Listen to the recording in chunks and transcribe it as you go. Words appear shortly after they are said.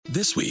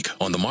This week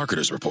on The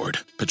Marketer's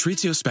Report,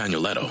 Patrizio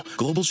Spagnoletto,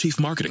 Global Chief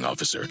Marketing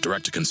Officer,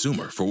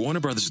 Direct-to-Consumer for Warner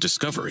Brothers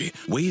Discovery,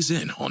 weighs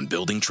in on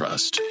building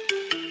trust.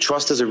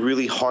 Trust is a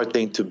really hard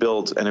thing to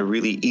build and a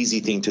really easy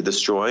thing to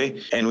destroy,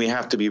 and we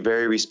have to be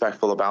very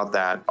respectful about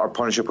that. Our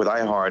partnership with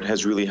iHeart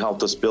has really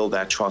helped us build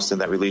that trust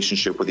and that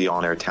relationship with the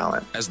on-air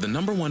talent. As the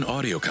 #1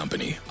 audio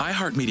company,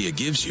 iHeartMedia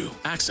gives you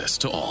access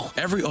to all.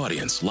 Every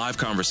audience, live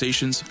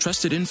conversations,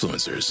 trusted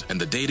influencers, and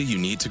the data you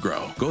need to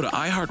grow. Go to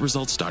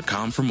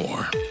iHeartResults.com for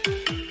more.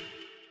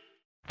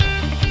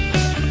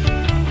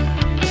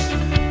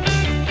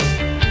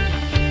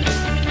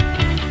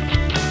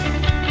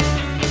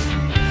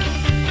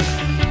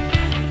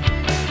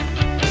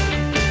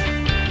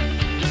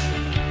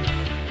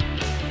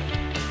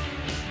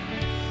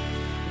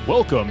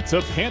 Welcome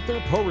to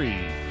Panther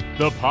Puri,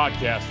 the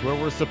podcast where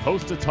we're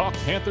supposed to talk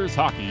Panthers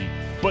hockey,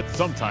 but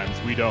sometimes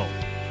we don't.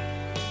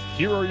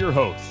 Here are your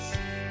hosts,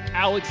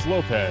 Alex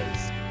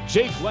Lopez,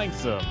 Jake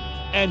Langsam,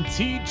 and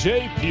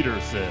TJ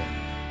Peterson.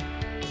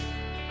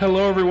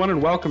 Hello, everyone,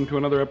 and welcome to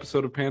another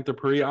episode of Panther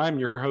Puri. I'm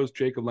your host,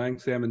 Jacob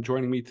Langsam, and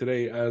joining me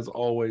today, as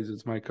always,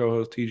 is my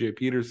co-host, TJ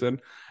Peterson.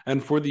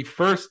 And for the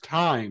first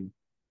time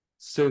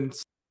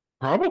since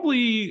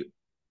probably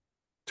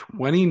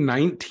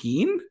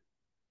 2019,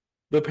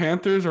 the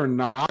Panthers are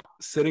not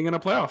sitting in a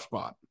playoff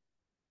spot.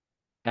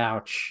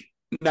 Ouch.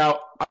 Now,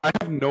 I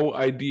have no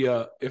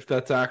idea if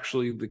that's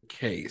actually the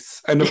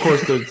case. And of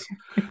course,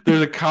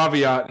 there's a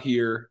caveat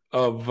here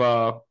of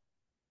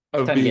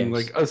being games.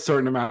 like a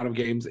certain amount of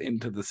games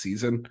into the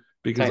season.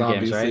 Because 10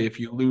 obviously, games, right? if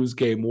you lose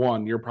game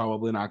one, you're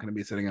probably not going to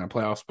be sitting in a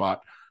playoff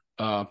spot.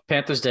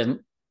 Panthers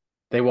didn't.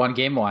 They won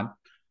game one.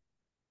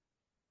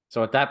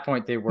 So at that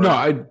point, they were.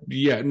 I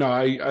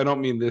don't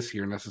mean this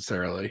year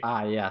necessarily.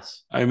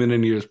 Yes. I mean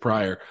in years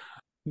prior.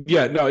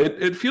 Yeah, no,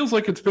 it feels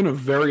like it's been a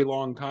very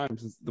long time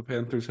since the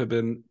Panthers have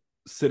been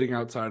sitting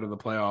outside of the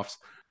playoffs.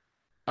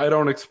 I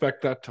don't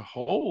expect that to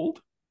hold.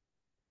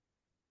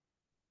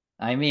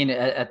 I mean,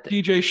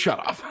 DJ, shut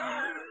up.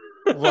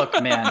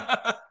 Look,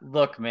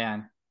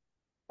 man.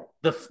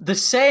 The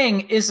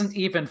saying isn't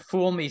even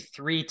fool me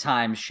 3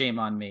 times, shame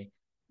on me.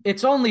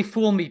 It's only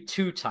fool me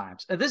 2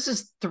 times. This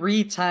is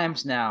 3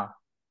 times now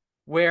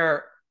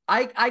where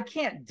I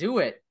can't do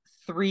it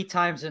 3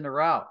 times in a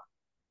row.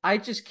 I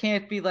just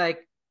can't be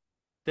like,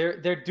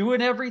 they're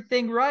doing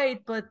everything right,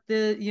 but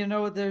there's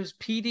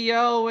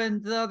PDO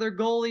and the other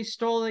goalie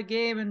stole the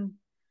game and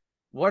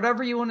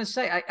whatever you want to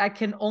say. I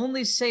can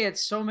only say it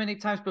so many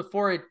times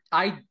before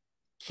I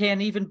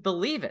can't even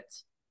believe it.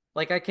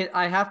 Like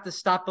I have to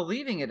stop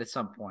believing it at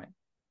some point.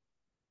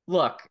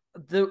 Look,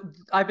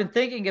 I've been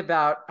thinking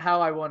about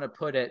how I want to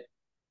put it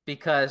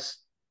because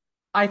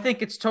I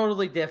think it's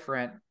totally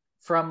different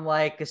from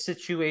like a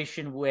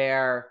situation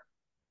where,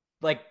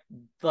 like,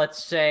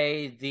 let's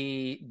say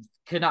the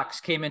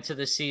Canucks came into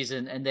the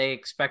season and they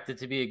expected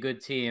to be a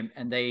good team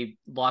and they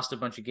lost a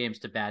bunch of games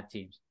to bad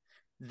teams.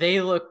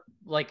 They look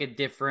like a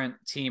different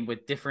team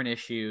with different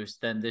issues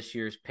than this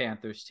year's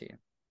Panthers team.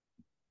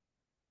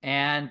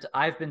 And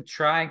I've been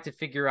trying to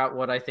figure out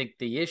what I think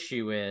the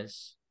issue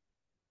is.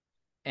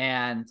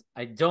 And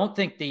I don't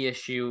think the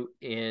issue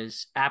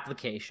is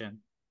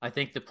application. I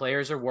think the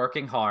players are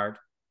working hard.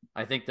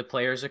 I think the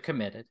players are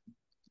committed.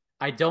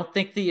 I don't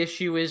think the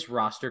issue is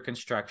roster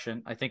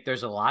construction. I think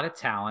there's a lot of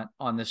talent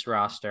on this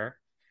roster.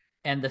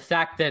 And the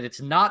fact that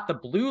it's not the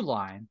blue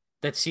line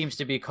that seems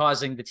to be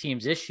causing the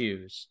team's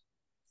issues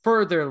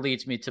further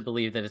leads me to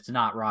believe that it's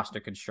not roster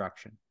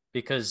construction.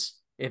 Because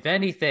if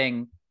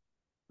anything,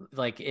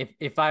 like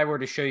if I were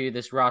to show you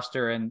this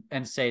roster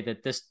and say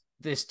that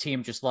this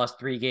team just lost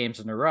 3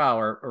 games in a row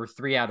or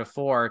 3 out of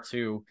 4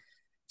 to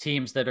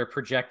teams that are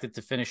projected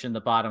to finish in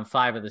the bottom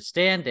 5 of the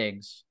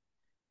standings,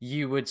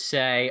 you would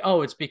say,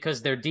 oh, it's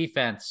because their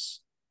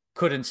defense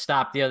couldn't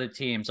stop the other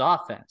team's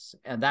offense.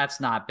 And that's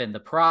not been the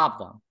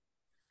problem.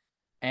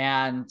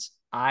 And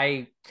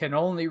I can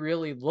only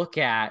really look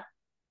at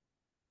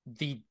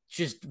the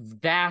just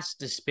vast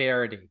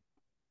disparity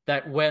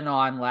that went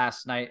on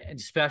last night in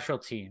special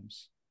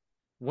teams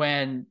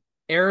when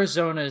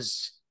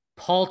Arizona's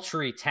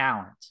paltry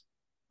talent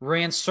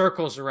ran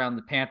circles around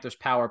the Panthers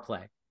power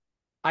play.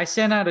 I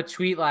sent out a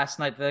tweet last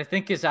night that I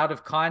think is out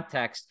of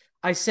context.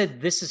 I said,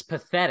 this is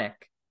pathetic.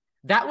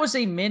 That was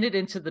a minute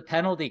into the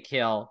penalty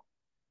kill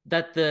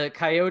that the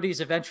Coyotes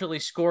eventually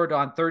scored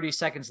on 30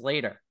 seconds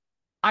later.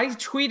 I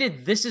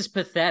tweeted, this is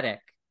pathetic,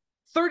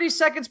 30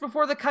 seconds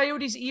before the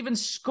Coyotes even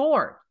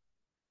scored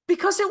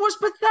because it was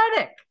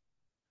pathetic.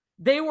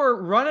 They were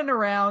running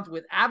around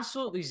with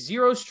absolutely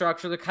zero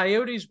structure. The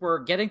Coyotes were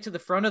getting to the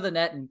front of the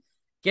net and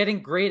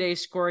getting grade A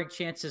scoring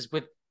chances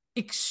with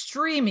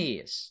extreme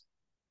ease.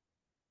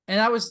 And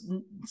that was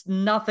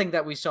nothing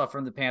that we saw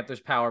from the Panthers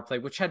power play,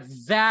 which had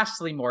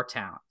vastly more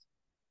talent.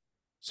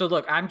 So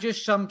look, I'm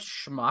just some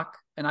schmuck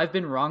and I've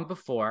been wrong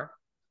before,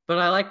 but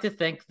I like to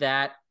think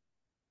that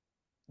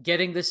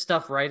getting this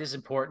stuff right is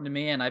important to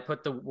me. And I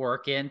put the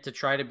work in to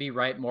try to be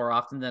right more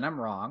often than I'm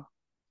wrong.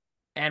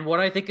 And what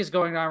I think is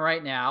going on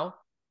right now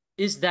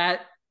is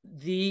that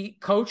the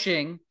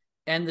coaching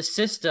and the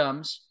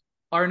systems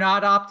are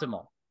not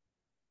optimal.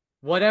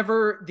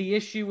 Whatever the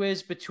issue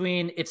is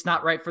between it's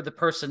not right for the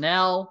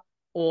personnel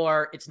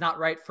or it's not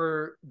right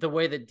for the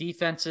way that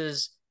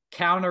defenses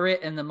counter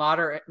it in the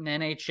modern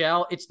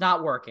NHL, it's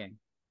not working.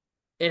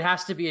 It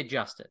has to be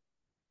adjusted.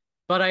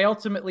 But I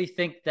ultimately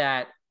think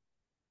that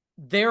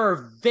there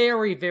are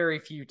very, very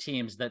few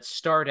teams that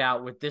start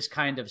out with this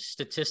kind of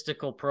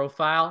statistical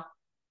profile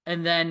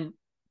and then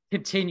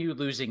continue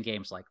losing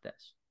games like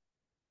this.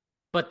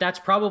 But that's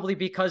probably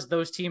because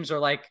those teams are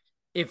like,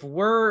 if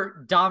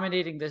we're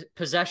dominating the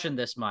possession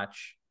this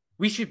much,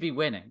 we should be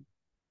winning.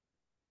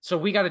 So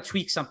we got to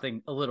tweak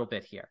something a little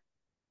bit here.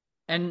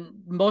 And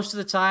most of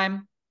the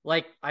time,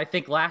 like I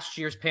think last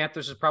year's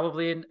Panthers is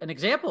probably an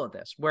example of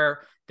this,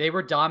 where they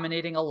were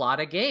dominating a lot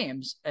of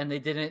games and they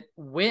didn't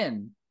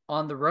win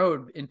on the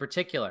road in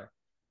particular.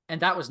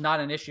 And that was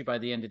not an issue by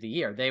the end of the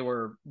year. They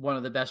were one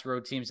of the best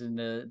road teams in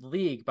the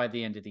league by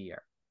the end of the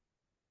year.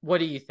 What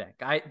do you think?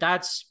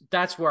 That's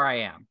where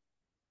I am.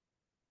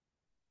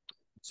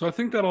 So I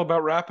think that'll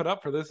about wrap it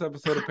up for this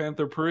episode of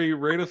Panther Pre.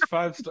 Rate us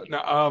 5 stars.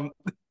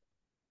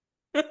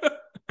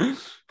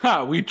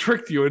 Now, we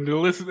tricked you into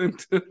listening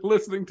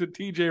to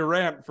TJ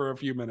rant for a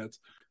few minutes.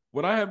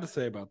 What I have to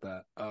say about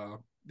that,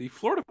 the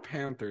Florida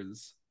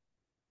Panthers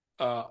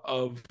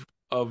of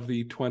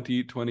the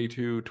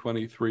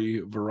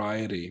 2022-23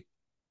 variety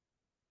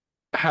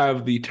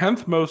have the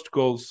 10th most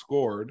goals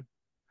scored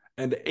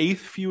and 8th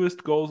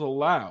fewest goals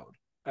allowed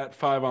at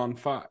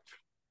 5-on-5.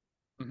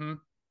 Mm-hmm.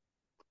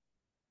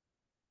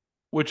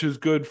 Which is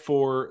good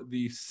for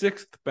the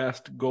 6th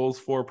best goals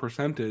for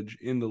percentage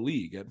in the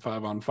league at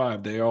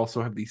 5-on-5. They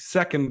also have the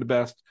 2nd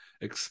best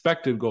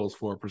expected goals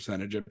for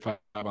percentage at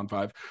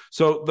 5-on-5.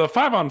 So the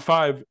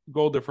 5-on-5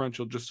 goal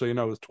differential, just so you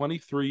know, is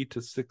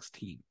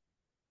 23-16.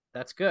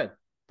 That's good.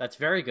 That's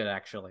very good,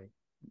 actually.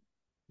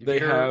 They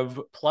have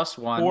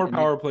 +1 4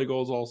 power play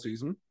goals all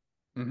season.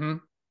 Mm-hmm.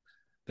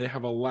 They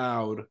have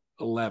allowed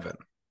 11.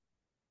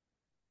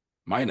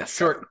 -7.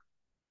 Short.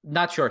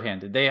 Not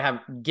shorthanded. They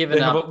have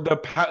given up.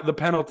 The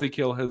penalty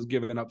kill has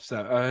given up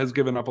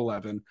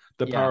 11.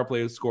 The power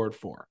play has scored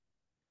 4.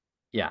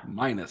 Yeah,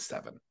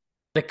 -7.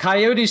 The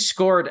Coyotes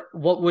scored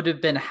what would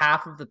have been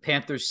half of the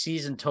Panthers'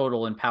 season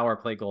total in power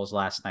play goals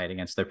last night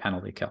against their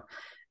penalty kill.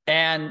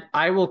 And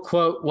I will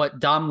quote what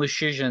Dom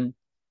Luszczyszyn,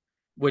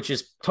 which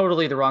is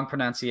totally the wrong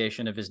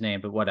pronunciation of his name,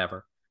 but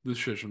whatever.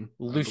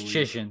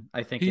 Luszczyszyn,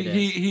 I think it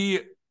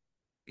is.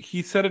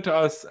 He said it to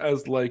us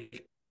as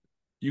like,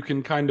 you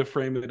can kind of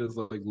frame it as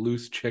like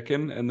loose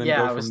chicken and then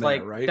go from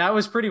there, right? That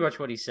was pretty much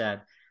what he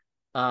said.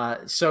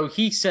 So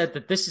he said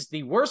that this is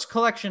the worst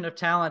collection of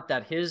talent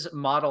that his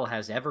model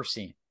has ever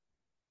seen.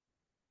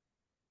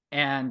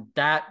 And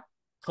that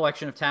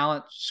collection of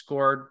talent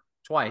scored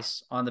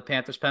twice on the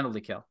Panthers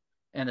penalty kill.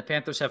 And the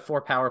Panthers have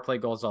 4 power play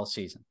goals all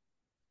season.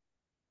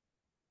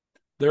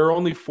 There are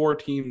only 4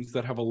 teams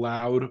that have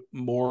allowed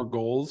more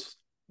goals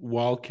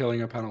while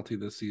killing a penalty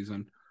this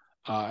season.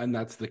 And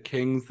that's the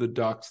Kings, the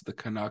Ducks, the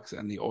Canucks,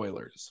 and the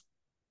Oilers.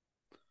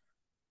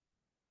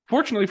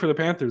 Fortunately for the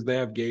Panthers, they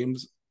have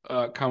games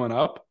coming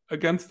up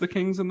against the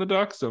Kings and the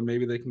Ducks, so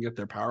maybe they can get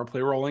their power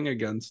play rolling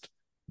against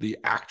the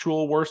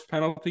actual worst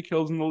penalty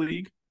kills in the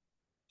league.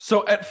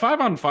 So at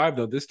 5-on-5,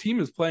 though, this team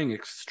is playing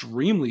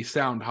extremely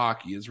sound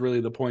hockey, is really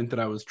the point that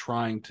I was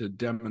trying to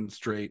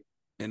demonstrate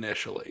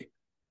initially.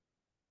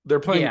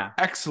 They're playing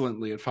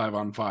excellently at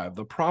 5-on-5.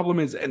 The problem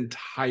is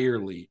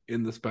entirely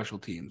in the special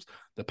teams.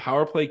 The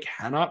power play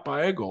cannot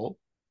buy a goal,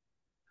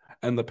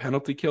 and the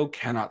penalty kill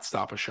cannot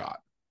stop a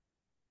shot.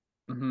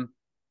 Mm-hmm.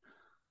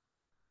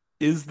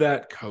 Is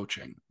that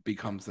coaching?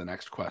 Becomes the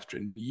next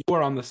question. You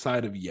are on the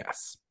side of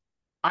yes.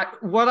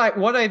 What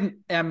I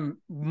am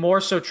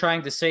more so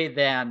trying to say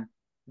than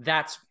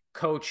that's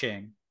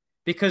coaching,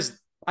 because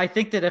I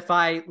think that if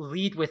I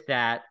lead with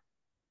that,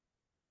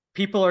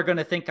 people are going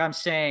to think I'm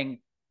saying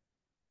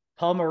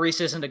Paul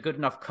Maurice isn't a good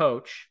enough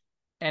coach,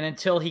 and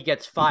until he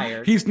gets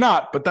fired... He's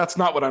not, but that's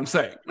not what I'm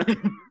saying.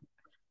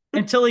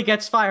 Until he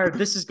gets fired,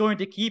 this is going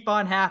to keep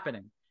on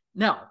happening.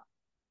 No,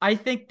 I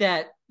think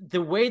that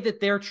the way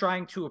that they're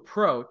trying to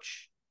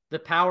approach the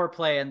power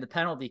play and the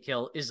penalty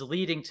kill is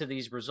leading to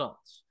these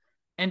results.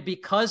 And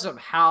because of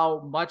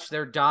how much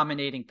they're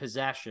dominating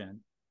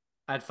possession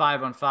at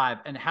 5-on-5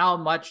 and how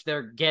much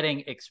they're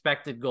getting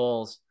expected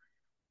goals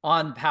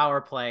on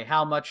power play,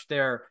 how much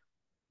they're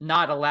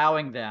not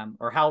allowing them,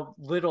 or how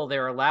little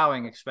they're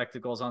allowing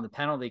expected goals on the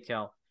penalty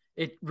kill,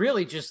 it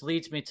really just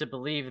leads me to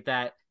believe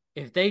that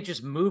if they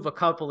just move a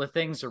couple of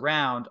things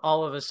around,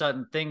 all of a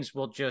sudden things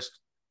will just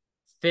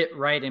fit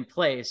right in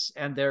place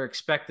and their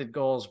expected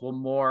goals will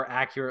more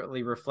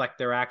accurately reflect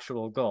their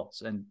actual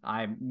goals. And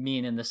I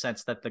mean in the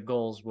sense that the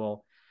goals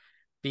will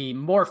be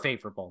more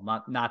favorable,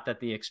 not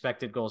that the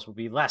expected goals will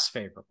be less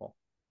favorable.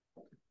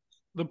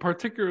 The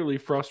particularly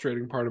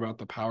frustrating part about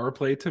the power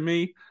play to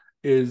me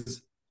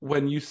is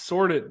when you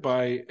sort it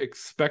by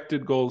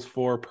expected goals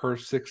for per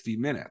 60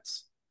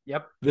 minutes.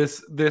 Yep.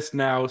 This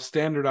now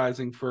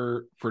standardizing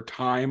for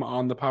time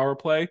on the power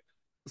play.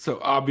 So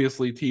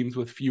obviously teams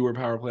with fewer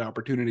power play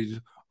opportunities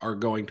are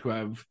going to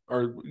have,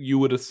 or you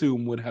would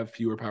assume would have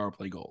fewer power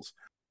play goals.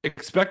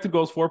 Expected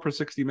goals for per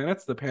 60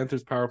 minutes, the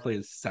Panthers' power play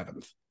is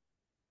 7th.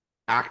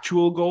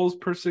 Actual goals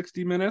per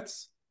 60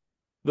 minutes,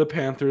 the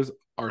Panthers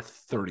are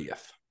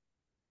 30th.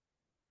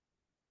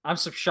 I'm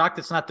so shocked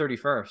it's not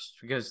 31st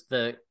because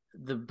the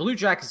Blue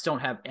Jackets don't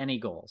have any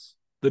goals.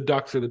 The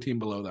Ducks are the team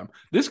below them.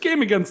 This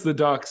game against the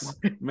Ducks,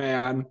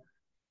 man,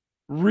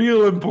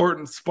 real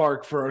important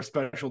spark for our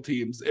special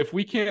teams. If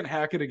we can't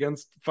hack it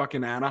against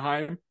fucking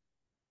Anaheim,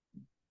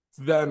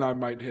 then I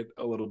might hit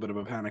a little bit of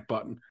a panic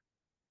button.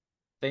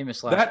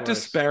 Famous last that words.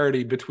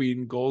 Disparity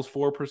between goals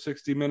for per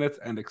 60 minutes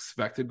and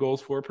expected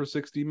goals for per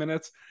 60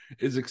 minutes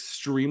is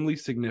extremely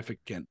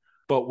significant.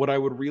 But what I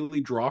would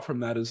really draw from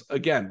that is,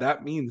 again,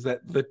 that means that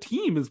the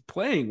team is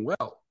playing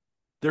well.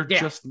 They're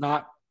just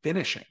not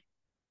finishing.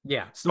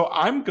 Yeah. So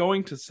I'm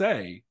going to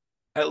say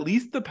at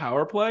least the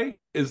power play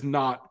is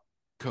not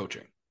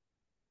coaching.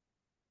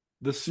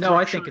 No,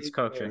 I think it's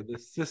coaching. The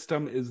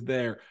system is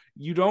there.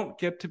 You don't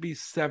get to be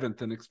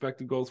 7th in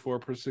expected goals for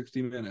per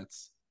 60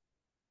 minutes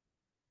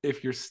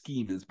if your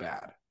scheme is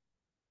bad.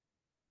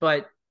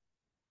 But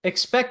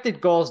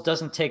expected goals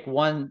doesn't take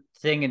one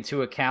thing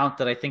into account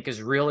that I think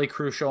is really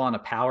crucial on a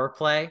power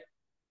play,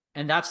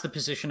 and that's the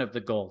position of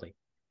the goalie.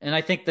 And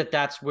I think that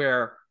that's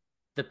where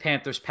the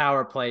Panthers'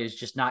 power play is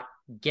just not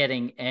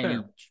getting any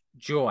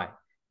joy.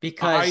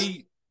 Because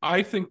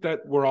I think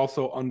that we're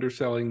also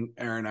underselling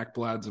Aaron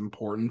Ekblad's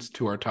importance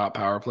to our top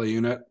power play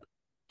unit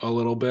a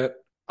little bit.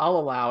 I'll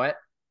allow it.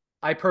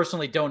 I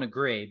personally don't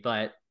agree,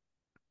 but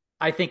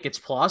I think it's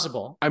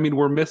plausible. I mean,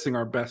 we're missing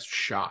our best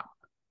shot.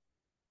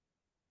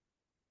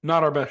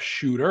 Not our best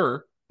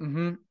shooter,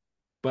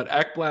 but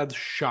Ekblad's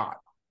shot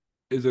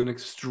is an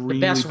extremely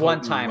the best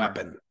one-timer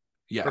weapon.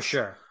 Yes. For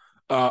sure.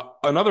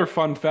 Another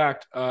fun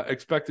fact,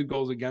 expected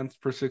goals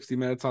against per 60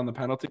 minutes on the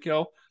penalty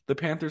kill, the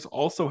Panthers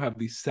also have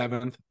the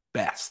 7th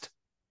best.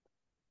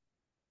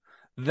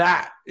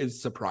 That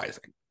is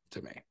surprising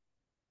to me.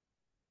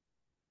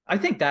 I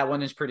think that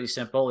one is pretty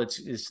simple.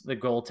 It's the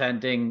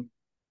goaltending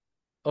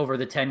over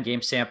the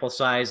 10-game sample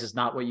size is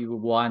not what you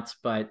would want,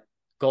 but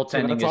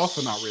goaltending is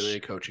also not really a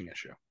coaching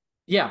issue.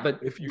 Yeah,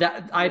 but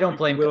I don't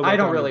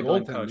really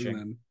blame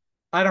coaching.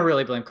 I don't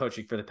really blame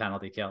coaching for the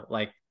penalty kill.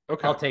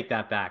 I'll take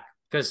that back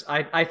because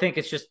I think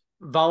it's just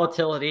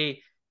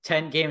volatility,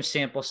 10-game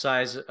sample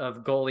size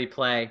of goalie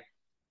play.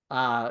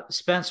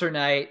 Spencer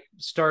Knight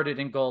started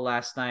in goal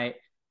last night.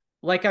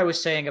 Like I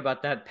was saying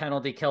about that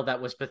penalty kill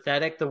that was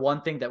pathetic, the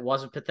one thing that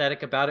wasn't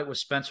pathetic about it was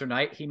Spencer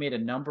Knight. He made a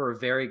number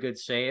of very good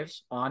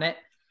saves on it.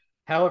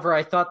 However,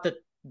 I thought that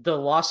the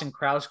Lawson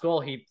Krause goal,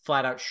 he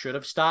flat out should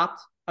have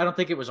stopped. I don't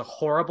think it was a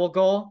horrible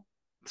goal.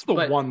 It's the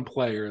one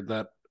player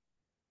that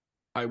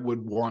I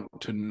would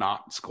want to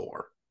not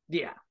score.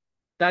 Yeah,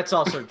 that's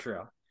also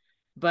true.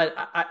 But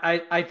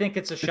I think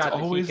it's a shot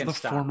that he can stop. It's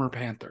always the former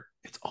Panther.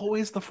 It's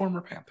always the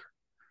former Panther.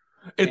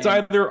 It's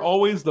either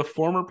always the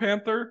former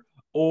Panther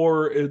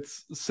or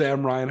it's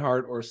Sam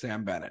Reinhart or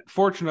Sam Bennett.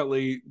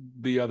 Fortunately,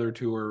 the other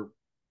two are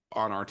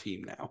on our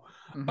team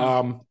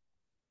now.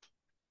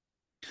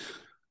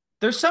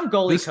 There's some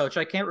goalie coach,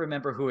 I can't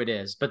remember who it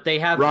is, but they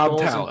have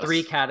goals in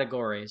 3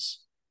 categories,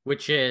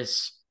 which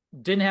is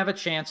didn't have a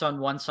chance on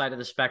one side of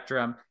the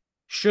spectrum,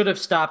 should have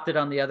stopped it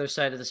on the other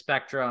side of the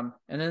spectrum,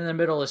 and then in the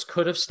middle is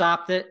could have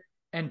stopped it.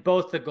 And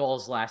both the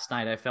goals last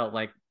night, I felt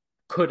like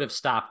could have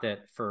stopped it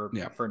for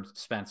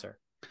Spencer.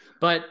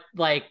 But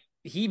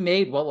he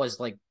made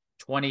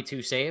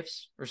 22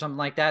 saves or something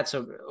like that.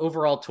 So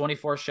overall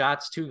 24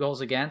 shots, 2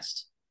 goals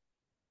against.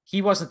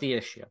 He wasn't the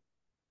issue.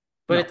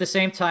 But at the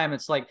same time,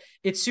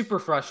 it's super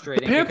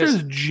frustrating. The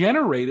Panthers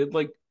generated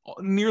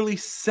nearly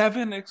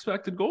 7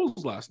 expected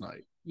goals last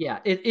night. Yeah,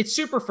 it's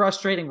super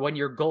frustrating when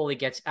your goalie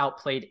gets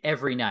outplayed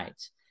every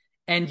night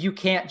and you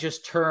can't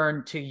just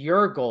turn to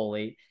your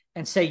goalie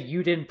and say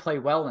you didn't play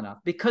well enough,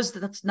 because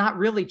that's not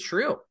really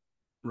true.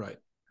 Right.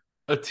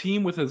 A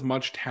team with as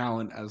much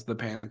talent as the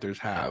Panthers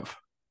have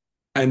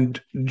and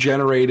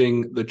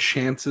generating the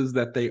chances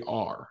that they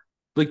are,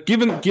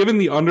 given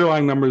the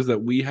underlying numbers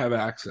that we have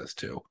access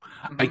to,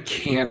 I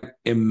can't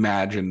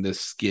imagine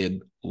this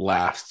skid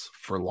lasts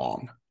for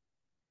long.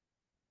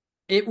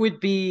 It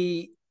would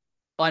be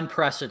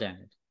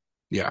unprecedented.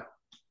 Yeah.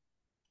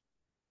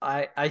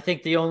 I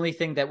think the only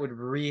thing that would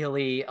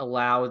really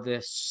allow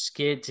this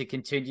skid to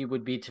continue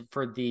would be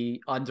for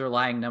the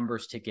underlying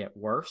numbers to get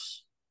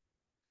worse.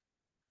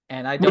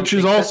 And I don't, which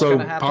is also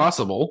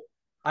possible.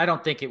 I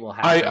don't think it will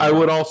happen. I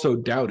would also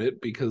doubt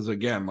it because,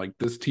 again,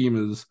 this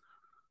team is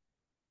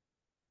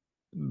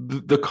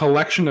the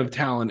collection of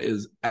talent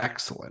is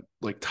excellent,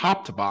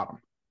 top to bottom.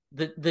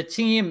 The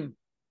team,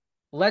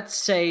 let's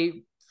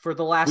say for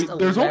the last 11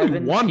 there's only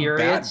one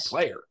periods, bad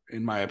player,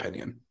 in my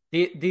opinion.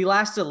 The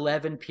last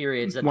 11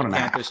 periods that the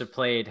Panthers have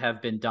played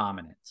have been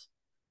dominant.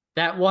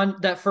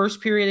 That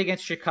first period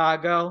against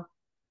Chicago,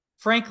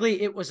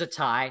 frankly, it was a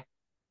tie.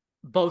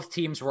 Both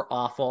teams were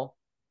awful.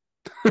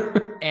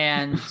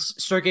 And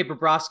Sergei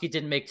Bobrovsky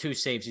didn't make 2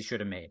 saves he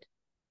should have made.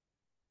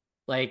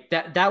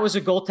 That was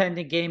a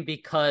goaltending game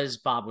because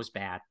Bob was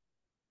bad.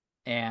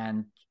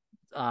 And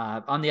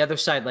on the other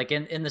side, like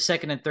in the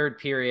second and third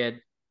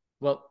period,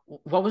 what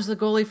was the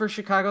goalie for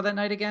Chicago that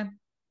night again?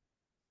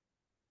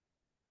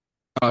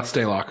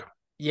 Stalock.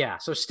 Yeah,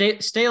 so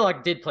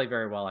Stalock did play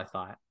very well, I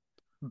thought.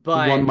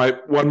 But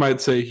one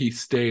might say he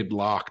stayed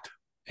locked.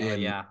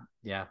 Yeah.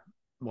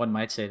 One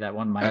might say that.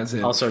 One might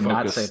also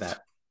not say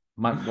that.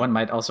 One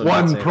might also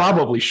one not say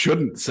probably that.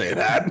 Shouldn't say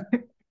that.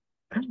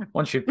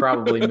 One should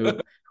probably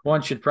move.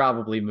 One should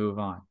probably move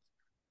on.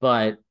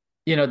 But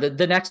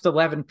the next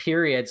 11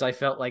 periods, I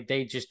felt like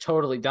they just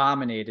totally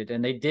dominated,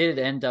 and they did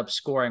end up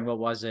scoring. What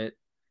was it?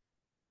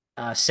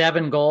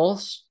 7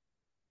 goals,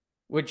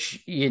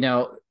 which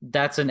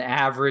that's an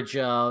average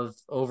of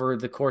over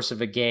the course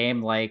of a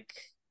game, like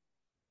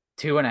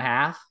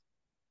 2.5.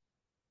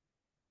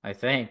 I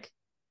think.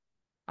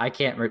 I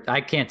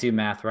can't do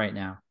math right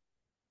now.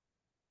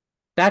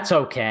 That's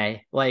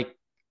okay. Like,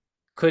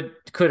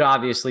 could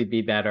obviously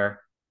be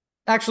better.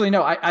 Actually,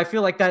 no, I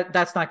feel like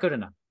that's not good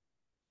enough.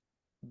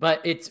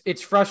 But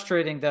it's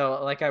frustrating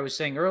though. Like I was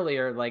saying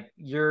earlier, like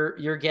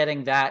you're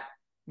getting that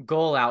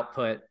goal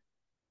output,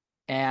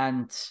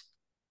 and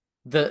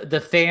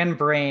the fan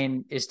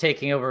brain is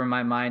taking over in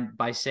my mind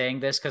by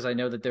saying this, because I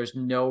know that there's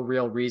no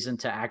real reason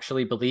to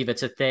actually believe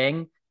it's a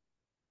thing.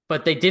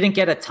 But they didn't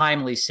get a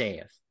timely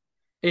save.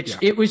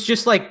 It was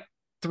just like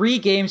 3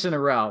 games in a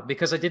row,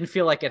 because I didn't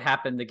feel like it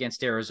happened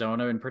against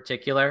Arizona in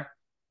particular.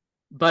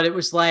 But it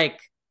was like,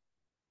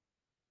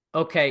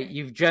 okay,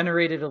 you've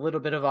generated a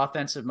little bit of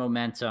offensive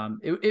momentum.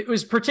 It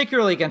was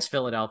particularly against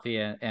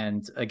Philadelphia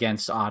and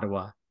against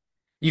Ottawa.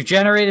 You've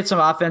generated some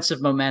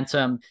offensive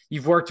momentum.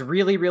 You've worked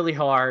really, really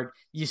hard.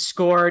 You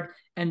scored,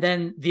 and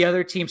then the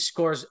other team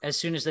scores as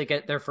soon as they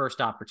get their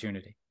first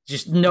opportunity.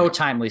 Just no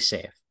timely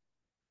save.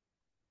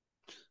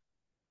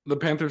 The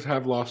Panthers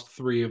have lost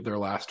 3 of their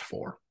last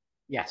 4.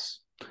 Yes.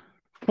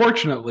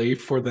 Fortunately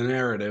for the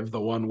narrative, the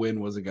one win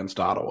was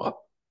against Ottawa.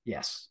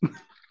 Yes.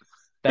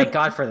 Thank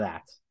God for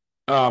that.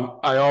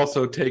 I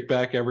also take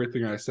back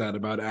everything I said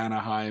about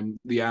Anaheim,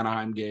 the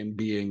Anaheim game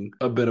being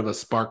a bit of a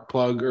spark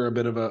plug, or a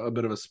bit of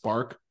a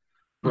spark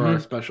for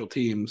our special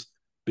teams,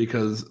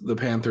 because the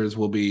Panthers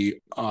will be,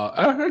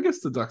 I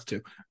guess the Ducks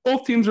too.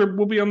 Both teams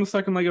will be on the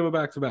second leg of a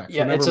back-to-back.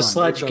 Yeah, so it's a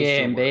sludge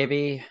game,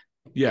 baby.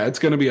 Yeah, it's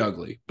going to be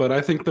ugly, but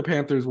I think the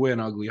Panthers win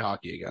ugly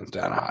hockey against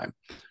Anaheim.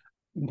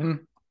 Mm-hmm.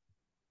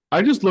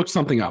 I just looked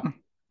something up.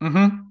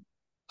 Mm-hmm.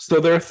 So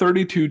there are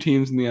 32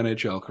 teams in the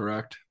NHL,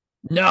 correct?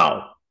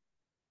 No.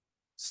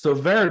 So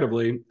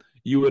veritably,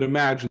 you would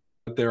imagine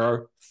that there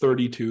are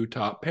 32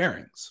 top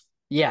pairings.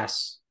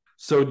 Yes.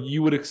 So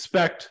you would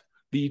expect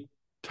the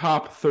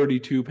top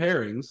 32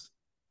 pairings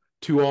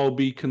to all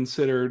be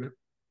considered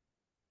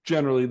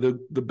generally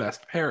the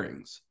best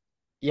pairings.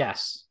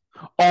 Yes.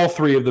 All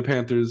 3 of the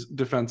Panthers'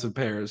 defensive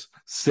pairs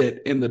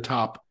sit in the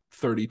top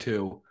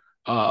 32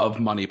 of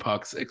Money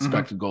Puck's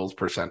expected goals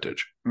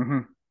percentage. Mm-hmm.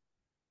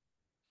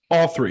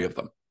 All 3 of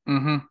them.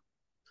 Mm-hmm.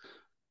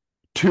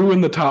 2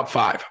 in the top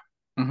 5.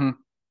 Mm-hmm.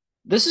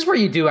 This is where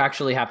you do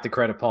actually have to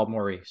credit Paul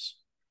Maurice.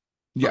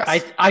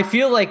 Yes. I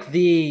feel like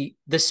the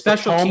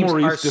special teams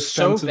are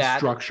so bad.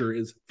 Structure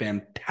is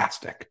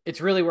fantastic.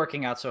 It's really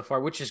working out so far,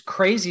 which is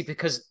crazy,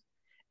 because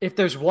if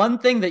there's one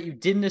thing that you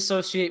didn't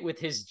associate with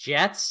his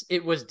Jets,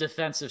 it was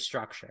defensive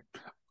structure.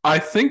 I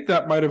think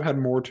that might have had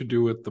more to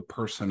do with the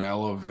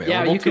personnel available.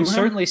 Yeah, you can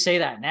certainly say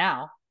that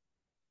now,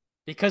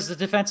 because the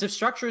defensive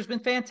structure has been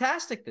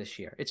fantastic this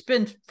year. It's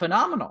been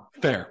phenomenal.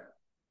 Fair.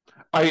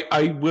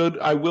 I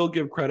will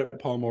give credit to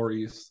Paul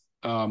Maurice,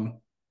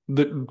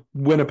 the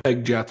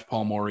Winnipeg Jets,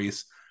 Paul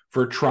Maurice,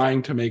 for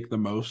trying to make the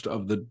most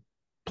of the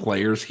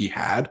players he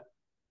had.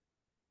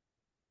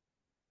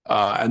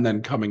 And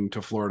then coming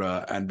to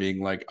Florida and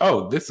being like,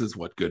 "Oh, this is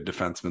what good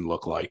defensemen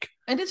look like."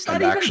 And it's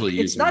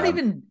not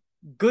even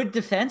good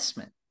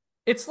defensemen.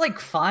 It's like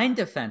fine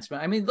defensemen.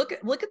 I mean, look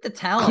at the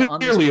talent.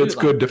 Clearly, it's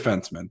good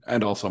defensemen,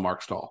 and also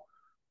Mark Stahl.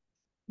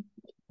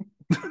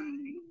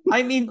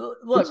 I mean,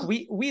 look,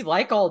 we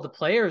like all the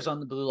players on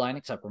the blue line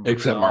except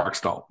Mark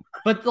Stahl.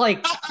 But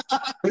like,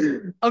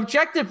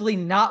 objectively,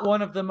 not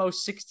one of the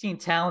most 16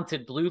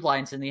 talented blue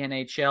lines in the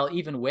NHL,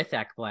 even with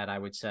Ekblad, I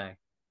would say.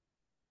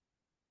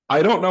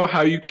 I don't know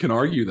how you can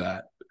argue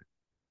that.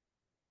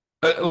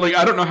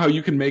 I don't know how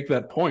you can make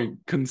that point,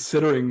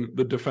 considering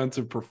the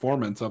defensive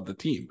performance of the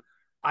team.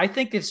 I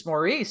think it's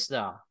Maurice,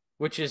 though,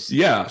 which is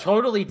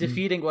totally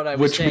defeating what I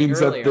was saying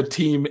earlier. Which means that the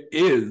team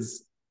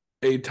is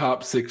a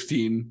top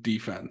 16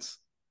 defense.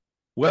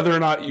 Whether or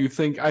not you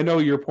think, I know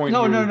your point.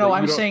 No.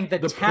 I'm saying the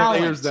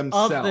talent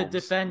of the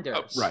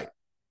defenders. Right.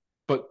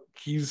 But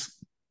he's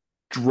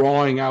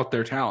drawing out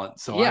their talent,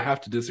 so I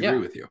have to disagree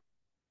with you.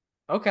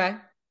 Okay.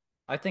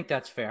 I think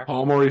that's fair.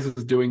 Paul Maurice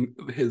is doing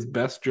his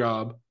best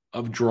job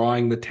of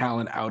drawing the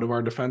talent out of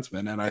our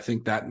defensemen, and I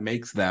think that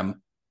makes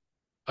them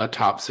a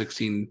top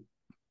 16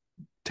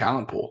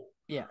 talent pool.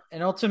 Yeah,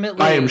 and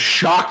ultimately, I am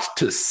shocked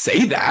to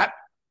say that.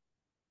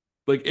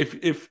 Like,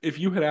 if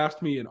you had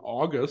asked me in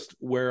August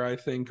where I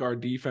think our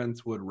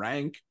defense would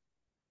rank,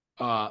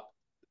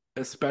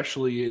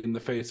 especially in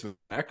the face of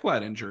an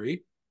Ekblad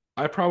injury,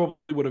 I probably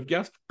would have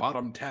guessed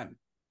bottom 10.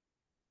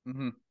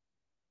 Mm-hmm.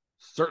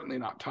 certainly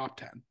not top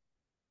 10.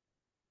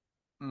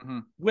 Mm-hmm.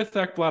 With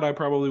Ekblad, I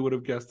probably would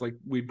have guessed like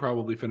we'd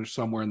probably finish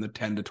somewhere in the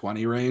 10 to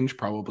 20 range,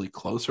 probably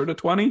closer to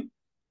 20.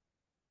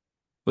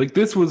 Like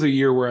this was a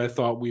year where I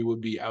thought we would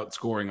be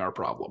outscoring our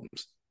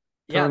problems.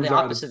 Yeah, Turns the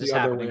out opposite it's is the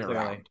other happening way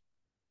clearly. around.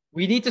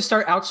 We need to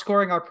start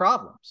outscoring our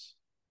problems.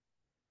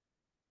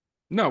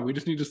 No, we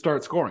just need to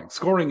start scoring.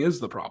 Scoring is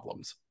the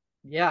problems.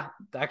 Yeah,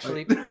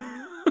 actually.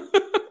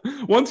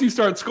 Once you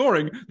start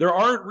scoring, there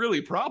aren't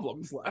really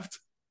problems left.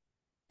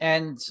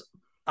 And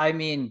I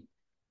mean,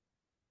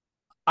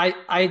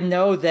 I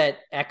know that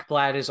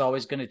Ekblad is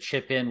always going to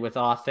chip in with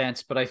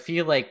offense, but I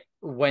feel like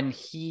when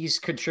he's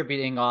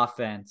contributing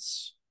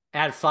offense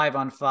at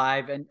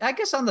 5-on-5, and I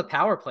guess on the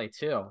power play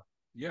too.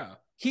 Yeah.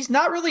 He's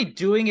not really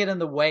doing it in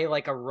the way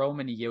like a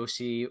Roman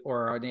Josi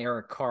or an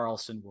Erik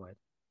Karlsson would.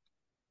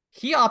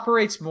 He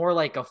operates more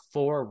like a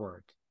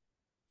forward.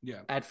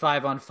 Yeah. At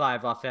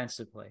 5-on-5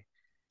 offensively.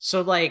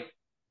 So like,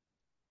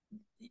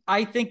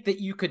 I think that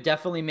you could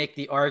definitely make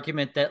the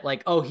argument that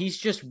like, oh, he's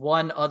just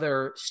one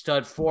other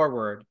stud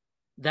forward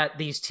that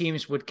these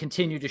teams would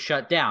continue to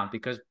shut down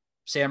because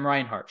Sam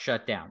Reinhart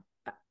shut down,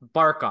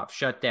 Barkov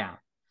shut down,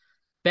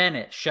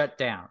 Bennett shut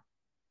down.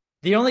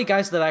 The only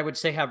guys that I would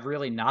say have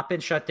really not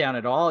been shut down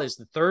at all is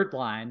the third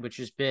line, which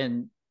has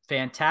been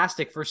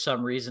fantastic for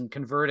some reason,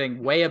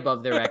 converting way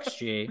above their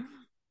XG.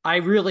 I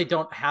really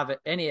don't have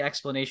any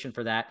explanation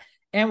for that.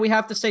 And we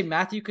have to say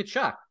Matthew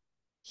Tkachuk.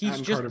 He's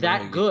And just Carter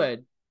that Verhaeghe.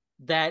 good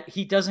that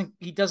he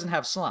doesn't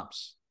have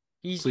slumps.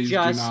 He's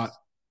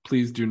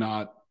Please do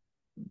not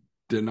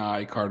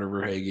deny Carter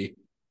Verhaeghe.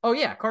 Oh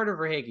yeah, Carter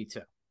Verhaeghe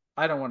too.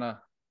 I don't want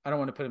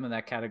to put him in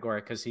that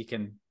category because he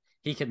can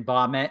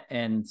bomb it,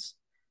 and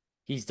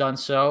he's done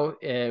so.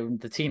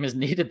 The team has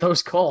needed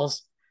those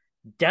goals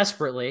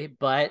desperately,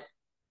 but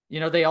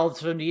they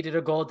also needed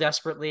a goal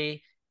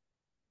desperately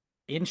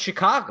in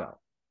Chicago,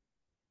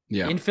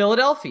 in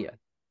Philadelphia,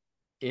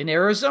 in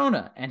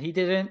Arizona, and he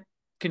didn't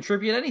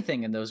contribute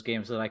anything in those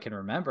games that I can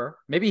remember.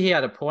 Maybe he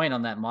had a point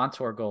on that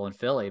Montour goal in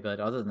Philly, but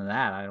other than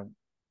that,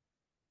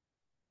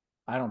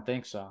 I don't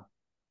think so.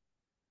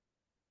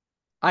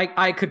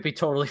 I could be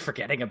totally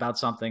forgetting about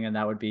something, and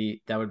that would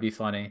be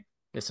funny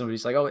if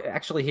somebody's like, "Oh,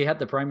 actually, he had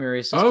the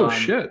primary assist." Oh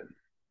shit!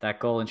 That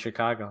goal in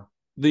Chicago.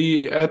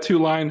 The Etu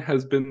line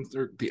has been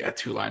the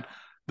Etu line.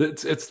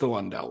 It's the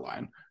Lundell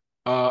line.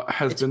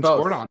 Has been both.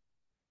 Scored on.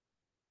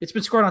 It's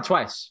been scored on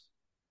twice.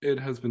 It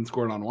has been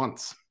scored on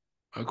once,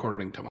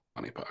 according to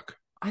Money Puck.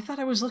 I thought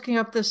I was looking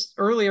up this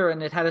earlier,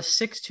 and it had a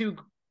 6-2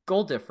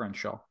 goal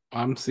differential.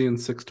 I'm seeing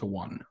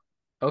 6-1.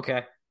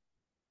 Okay.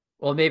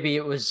 Well, maybe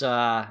it was.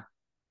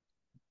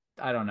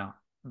 I don't know,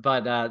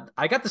 but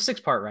I got the 6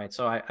 part right,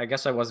 so I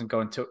guess I wasn't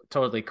going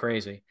totally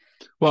crazy.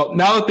 Well,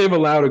 now that they've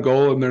allowed a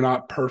goal and they're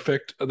not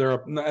perfect,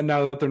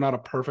 now that they're not a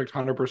perfect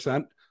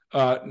 100%.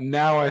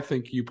 Now I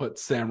think you put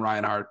Sam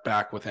Reinhart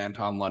back with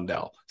Anton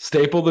Lundell.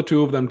 Staple the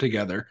two of them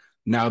together.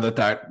 Now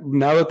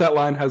that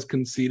line has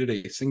conceded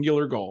a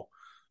singular goal,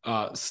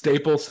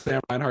 staple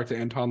Sam Reinhart to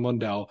Anton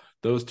Lundell.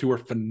 Those two are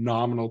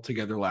phenomenal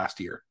together last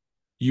year.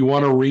 You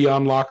want to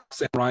re-unlock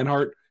Sam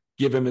Reinhart?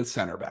 Give him his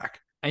center back.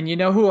 And you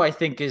know who I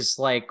think is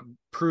like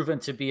proven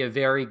to be a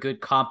very good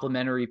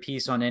complementary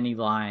piece on any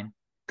line?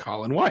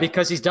 Colin White.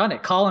 Because he's done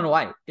it. Colin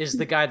White is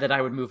the guy that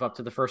I would move up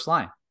to the first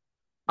line.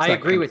 Second. I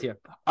agree with you.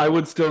 I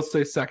would still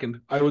say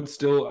second. I would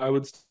still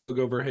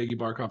go Verhaeghe,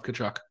 Barkov,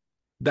 Tkachuk.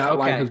 That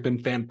line has been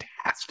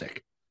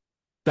fantastic.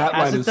 That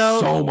line is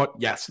so much.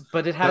 Yes,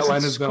 but it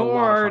hasn't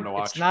scored.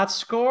 It's not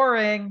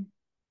scoring.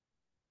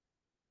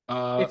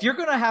 If you're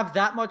going to have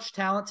that much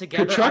talent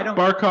together, Tkachuk,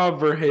 Barkov,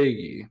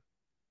 Verhaeghe.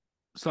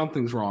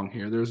 Something's wrong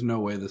here. There's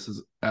no way this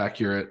is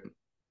accurate.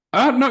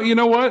 No, you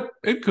know what?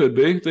 It could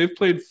be. They've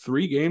played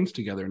 3 games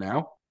together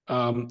now.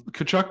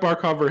 Tkachuk,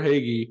 Barkov,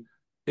 Verhaeghe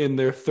in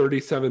their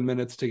 37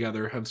 minutes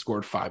together have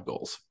scored 5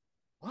 goals.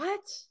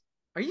 What?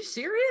 Are you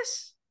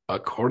serious?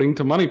 According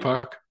to Money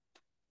Puck.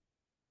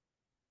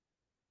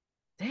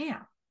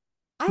 Damn.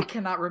 I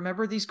cannot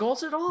remember these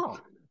goals at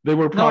all. They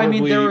were probably... No, I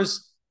mean,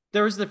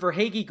 there was the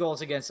Verhaeghe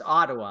goals against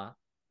Ottawa,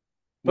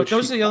 but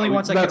those are the only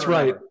ones I can remember. That's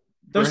right.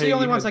 Those are the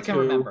only ones I can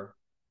remember.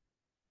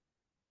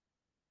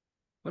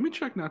 Let me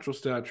check Natural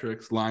Stat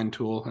Trick's line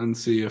tool and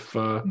see if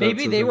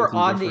maybe they were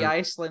on the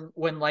ice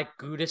when like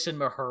Gudas and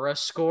Mahura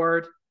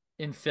scored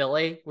in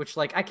Philly, which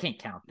like I can't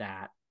count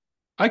that.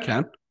 I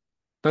can.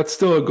 That's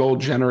still a goal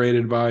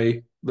generated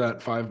by that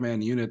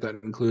 5-man unit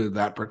that included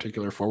that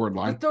particular forward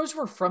line. But those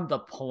were from the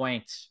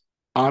point.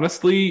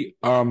 Honestly,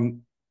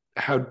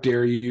 how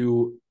dare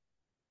you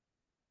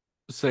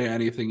say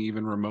anything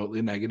even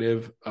remotely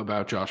negative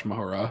about Josh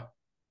Mahura?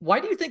 Why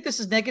do you think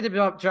this is negative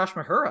about Josh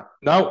Mahura?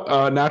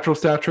 No, Natural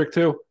Stat Trick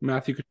too.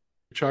 Matthew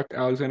Tkachuk,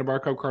 Alexander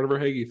Barkov, Carter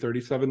Verhaeghe,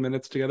 37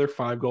 minutes together,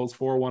 5 goals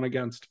for, 1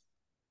 against.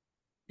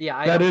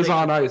 Yeah, that is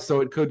on ice,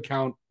 so it could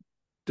count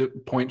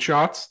point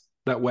shots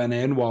that went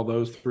in while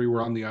those 3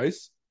 were on the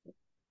ice.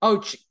 Oh,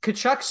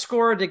 Tkachuk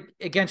scored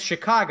against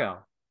Chicago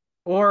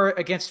or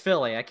against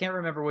Philly. I can't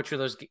remember which of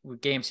those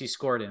games he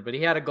scored in, but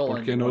he had a goal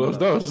in one of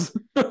those.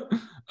 He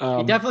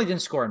definitely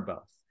didn't score in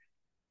both.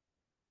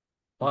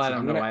 Well, I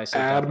don't know why I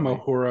said add definitely.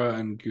 Mahura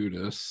and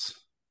Gudis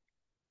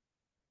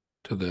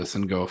to this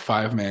and go a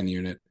 5-man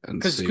unit and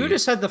Because see.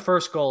 Gudis had the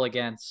first goal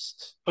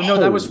against. Oh, no,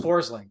 that was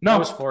Forsling. No, that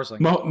was Forsling.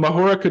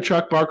 Mahura,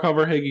 Kachuk, Barkov,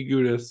 Verhaeghe,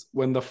 Gudis.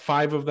 When the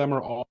 5 of them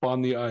are all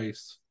on the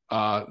ice,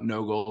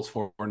 no goals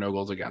for, or no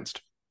goals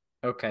against.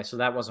 Okay, so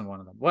that wasn't one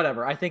of them.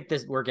 Whatever. I think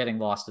we're getting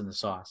lost in the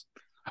sauce.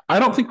 I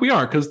don't think we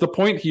are, because the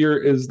point here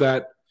is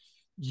that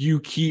you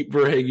keep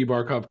Verhaeghe,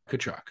 Barkov,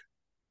 Kachuk.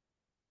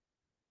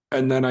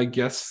 And then I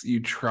guess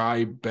you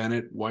try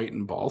Bennett, White,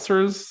 and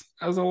Balcers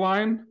as a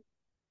line.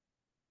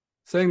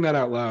 Saying that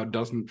out loud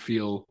doesn't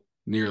feel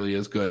nearly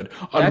as good.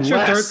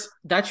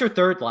 That's your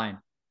third line,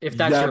 if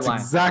that's your line.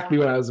 That's exactly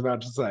what I was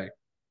about to say.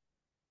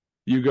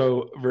 You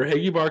go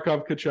Verhaeghe,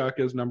 Barkov, Kachuk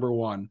as number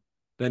 1.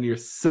 Then your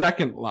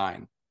second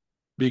line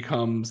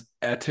becomes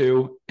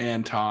Etu,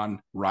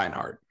 Anton,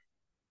 Reinhart.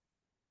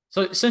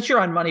 So since you're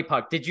on Money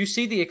Puck, did you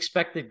see the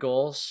expected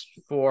goals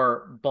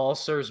for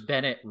Balcers,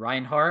 Bennett,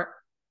 Reinhart?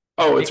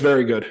 Oh, it's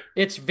very good.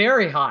 It's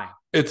very high.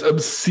 It's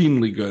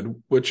obscenely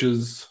good, which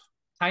is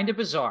kind of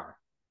bizarre.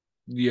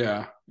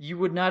 Yeah. You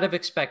would not have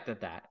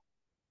expected that.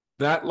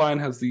 That line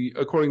has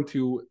according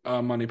to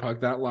Money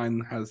Puck, that line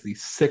has the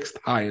 6th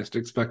highest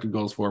expected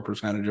goals for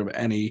percentage of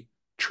any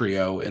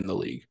trio in the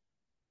league.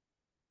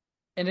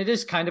 And it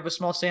is kind of a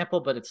small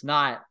sample, but it's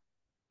not.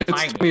 It's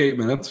tiny. 28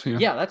 minutes.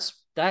 Yeah,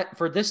 that's that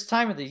for this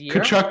time of the year.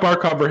 Kachuk,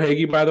 Barkov,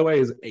 Verhaeghe, by the way,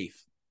 is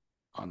 8th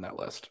on that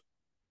list.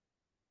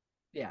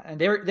 Yeah,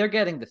 and they're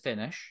getting the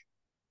finish,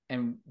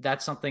 and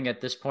that's something at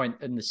this point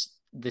in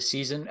this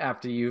season,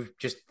 after you've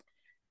just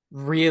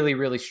really,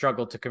 really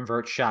struggled to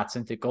convert shots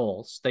into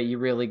goals, that you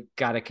really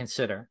got to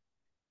consider.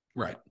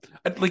 Right,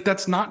 like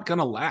that's not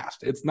gonna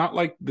last. It's not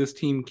like this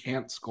team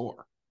can't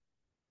score.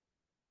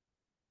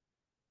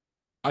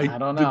 I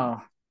don't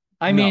know.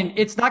 I mean,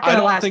 it's not going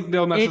to last. I don't think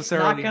they'll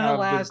necessarily have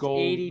the goal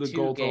games.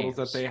 totals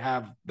that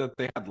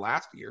they had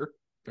last year.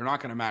 They're not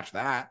going to match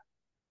that.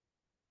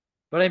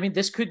 But I mean,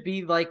 this could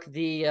be like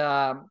the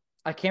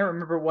I can't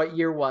remember what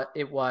year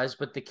it was,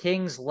 but the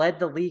Kings led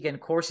the league in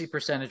Corsi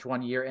percentage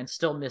one year and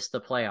still missed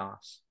the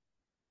playoffs.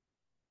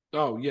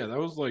 Oh yeah, that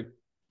was like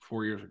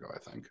 4 years ago, I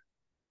think.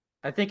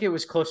 I think it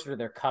was closer to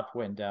their cup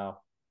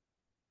window.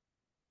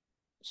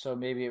 So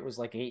maybe it was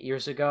like 8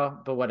 years ago,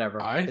 but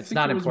whatever. It's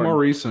not important. More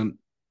recent.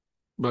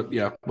 But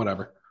yeah,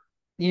 whatever.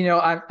 You know,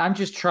 I'm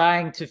just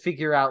trying to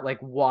figure out like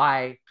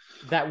why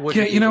that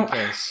wouldn't be the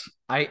case.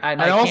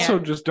 I also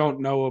just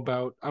don't know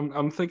about.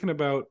 I'm thinking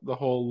about the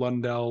whole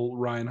Lundell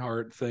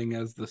Reinhart thing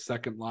as the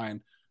second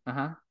line.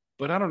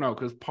 But I don't know,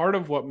 because part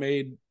of what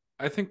made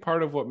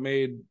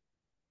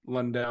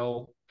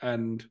Lundell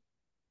and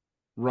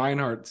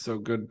Reinhart so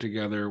good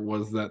together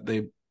was that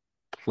they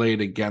played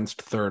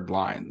against third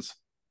lines.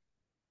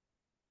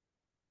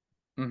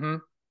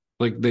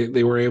 Like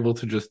they were able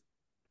to just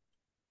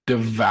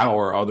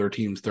devour other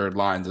teams' third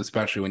lines,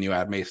 especially when you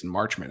add Mason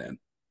Marchment in.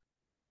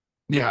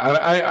 Yeah,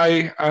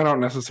 I don't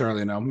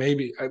necessarily know.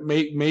 Maybe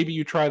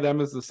you try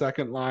them as the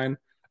second line,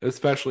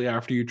 especially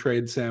after you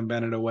trade Sam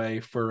Bennett away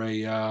for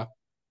a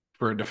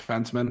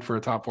defenseman, for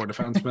a top 4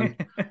 defenseman.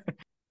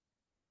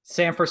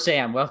 Sam for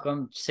Sam.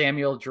 Welcome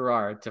Samuel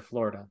Girard to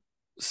Florida.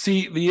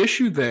 See, the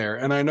issue there,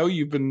 and I know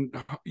you've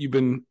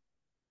been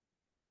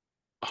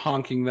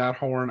honking that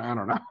horn. I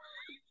don't know.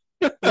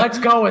 Let's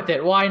go with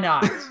it. Why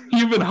not?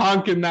 You've been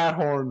honking that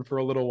horn for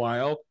a little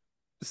while.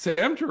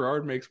 Sam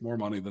Girard makes more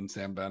money than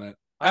Sam Bennett.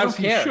 As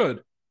he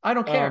should. I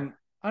don't care.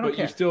 But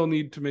you still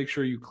need to make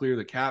sure you clear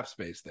the cap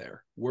space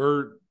there.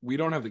 We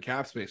don't have the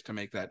cap space to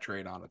make that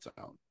trade on its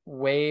own.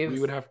 We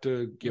would have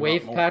to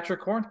waive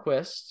Patrick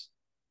Hornquist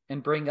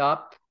and bring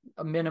up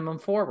a minimum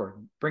forward.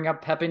 Bring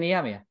up Pepe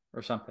Niemia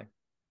or something.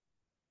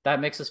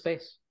 That makes a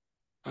space.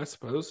 I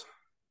suppose.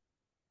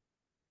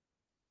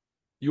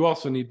 You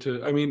also need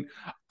to. I mean,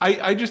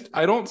 I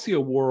don't see a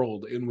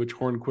world in which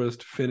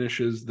Hornquist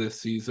finishes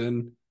this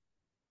season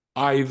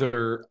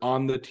either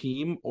on the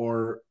team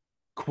or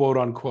quote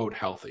unquote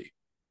healthy.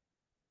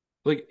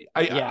 Like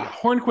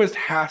Hornquist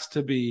has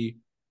to be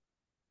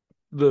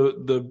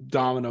the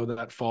domino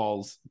that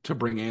falls to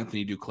bring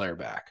Anthony Duclair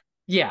back.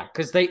 Yeah,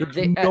 because there's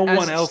no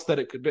one else that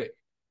it could be,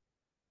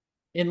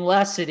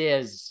 unless it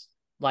is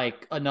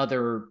like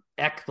another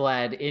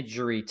Ekblad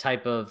injury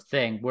type of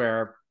thing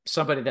where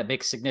somebody that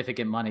makes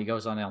significant money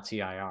goes on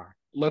LTIR.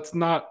 Let's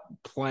not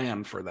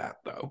plan for that,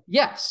 though.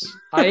 Yes,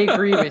 I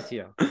agree with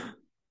you.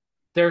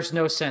 There's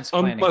no sense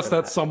planning unless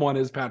that someone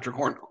is Patrick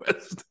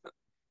Hornquist.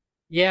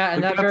 Yeah,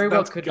 and that very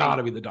well could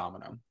gotta be the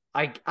domino.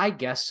 I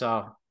guess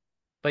so.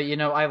 But you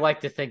know, I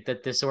like to think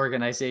that this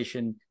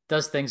organization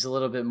does things a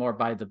little bit more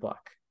by the book.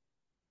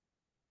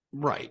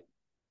 Right.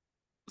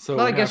 So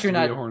well, I guess you're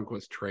not a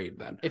Hornquist trade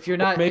then. If you're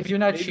not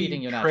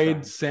cheating, you're not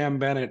trade Sam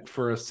Bennett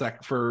for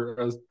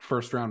a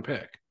first round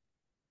pick.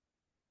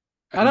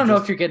 I don't know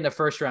if you're getting a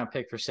first round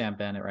pick for Sam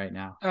Bennett right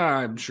now.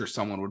 I'm sure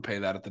someone would pay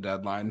that at the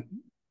deadline.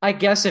 I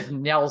guess if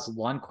Nels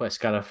Lundqvist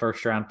got a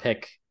first round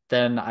pick,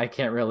 then I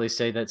can't really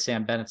say that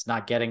Sam Bennett's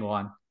not getting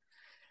one,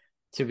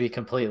 to be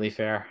completely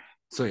fair.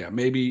 So yeah,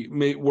 maybe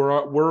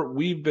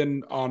we've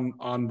been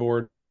on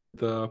board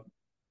the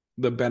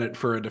the Bennett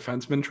for a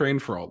defenseman train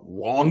for a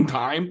long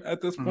time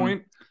at this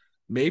point.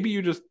 Maybe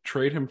you just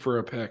trade him for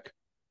a pick,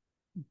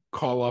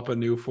 call up a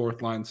new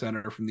fourth line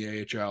center from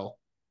the AHL.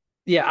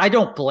 Yeah, I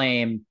don't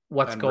blame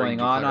what's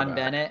going on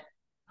Bennett.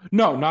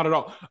 No, not at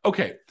all.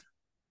 Okay.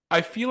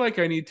 I feel like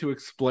I need to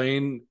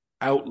explain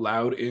out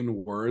loud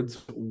in words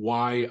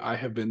why I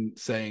have been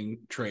saying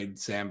trade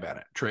Sam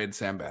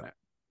Bennett.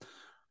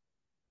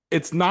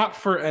 It's not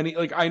for any,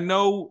 like, I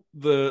know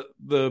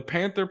the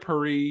Panther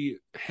Paris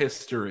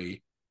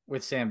history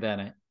with Sam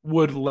Bennett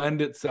would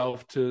lend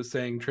itself to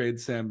saying trade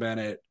Sam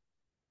Bennett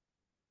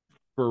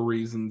for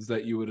reasons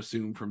that you would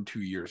assume from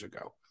 2 years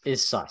ago.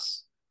 Is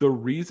sus. The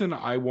reason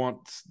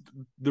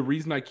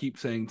I keep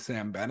saying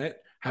Sam Bennett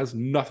has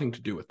nothing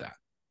to do with that.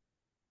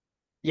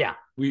 Yeah.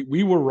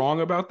 We were wrong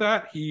about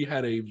that. He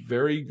had a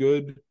very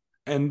good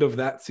end of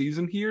that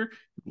season here.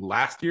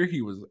 Last year,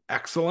 he was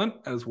excellent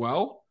as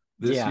well.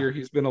 This year,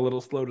 he's been a little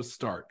slow to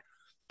start,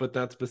 but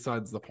that's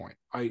besides the point.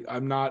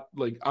 I'm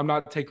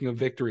not taking a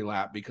victory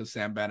lap because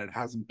Sam Bennett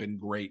hasn't been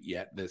great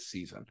yet this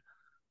season.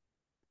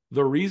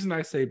 The reason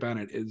I say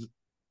Bennett is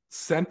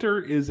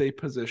center is a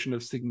position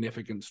of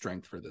significant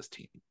strength for this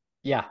team.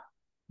 Yeah.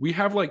 We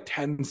have like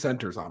 10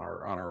 centers on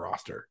our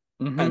roster,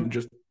 and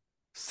just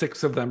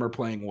 6 of them are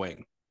playing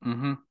wing.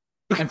 And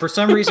for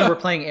some reason, we're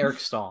playing Eric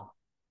Stahl.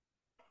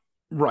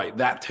 Right,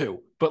 that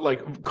too. But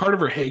like Carter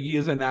Verhaeghe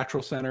is a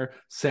natural center.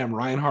 Sam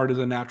Reinhart is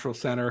a natural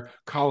center.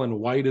 Colin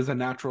White is a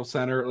natural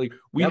center. Like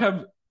we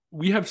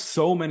have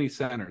so many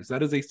centers.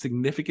 That is a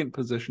significant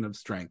position of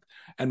strength.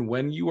 And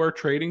when you are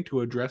trading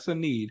to address a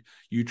need,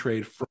 you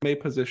trade from a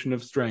position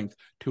of strength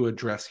to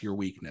address your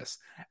weakness.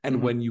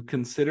 And when you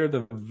consider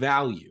the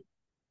value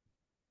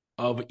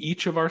of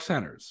each of our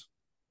centers,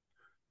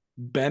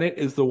 Bennett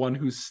is the one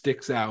who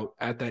sticks out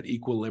at that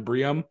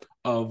equilibrium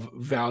of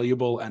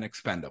valuable and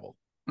expendable.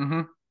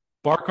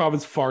 Barkov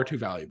is far too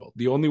valuable.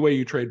 The only way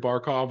you trade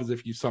Barkov is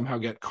if you somehow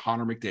get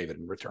Connor McDavid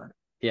in return.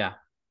 Yeah.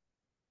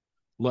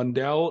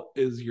 Lundell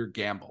is your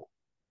gamble.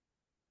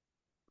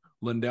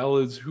 Lundell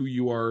is who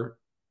you are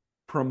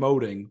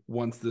promoting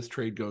once this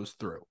trade goes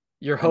through.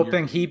 You're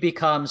hoping he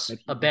becomes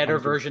a better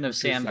version of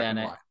Sam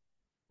Bennett. Line.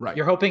 Right.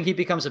 You're hoping he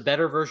becomes a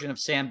better version of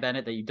Sam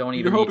Bennett that you don't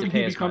even need to pay as much. You're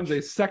hoping he becomes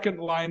a second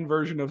line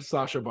version of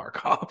Sasha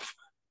Barkov.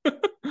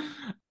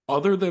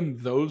 Other than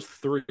those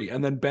 3,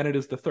 and then Bennett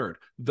is the third.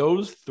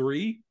 Those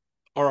 3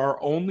 are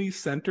our only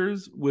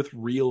centers with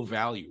real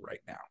value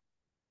right now.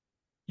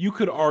 You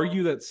could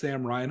argue that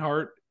Sam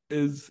Reinhart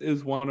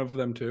is one of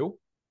them too.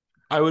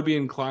 I would be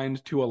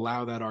inclined to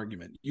allow that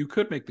argument. You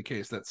could make the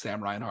case that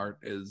Sam Reinhart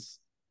is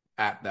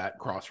at that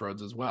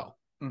crossroads as well.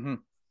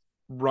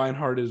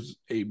 Reinhart is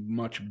a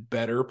much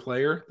better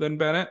player than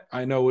Bennett.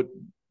 I know it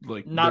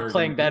not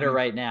playing better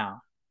right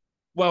now.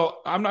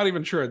 Well, I'm not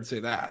even sure I'd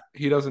say that.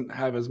 He doesn't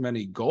have as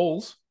many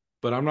goals,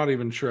 but I'm not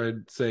even sure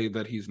I'd say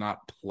that he's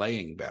not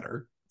playing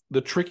better.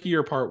 The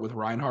trickier part with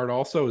Reinhart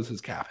also is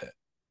his cap hit.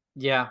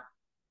 Yeah.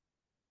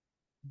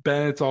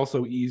 Bennett's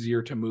also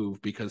easier to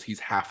move because he's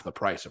half the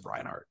price of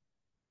Reinhart.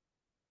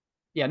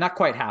 Yeah, not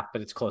quite half,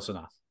 but it's close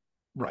enough.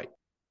 Right.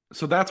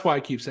 So that's why I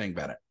keep saying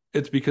Bennett.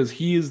 It's because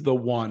he is the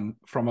one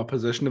from a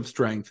position of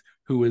strength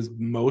who is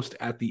most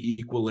at the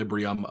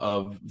equilibrium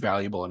of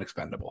valuable and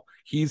expendable.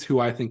 He's who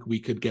I think we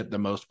could get the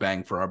most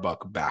bang for our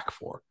buck back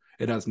for.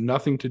 It has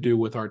nothing to do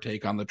with our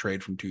take on the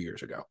trade from 2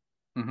 years ago.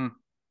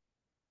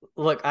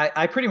 Look,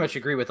 I pretty much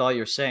agree with all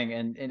you're saying.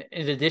 And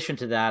in addition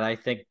to that, I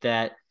think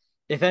that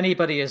if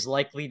anybody is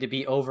likely to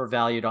be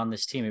overvalued on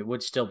this team, it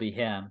would still be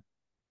him.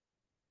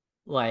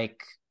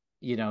 Like,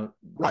 you know,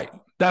 right.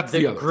 That's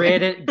the other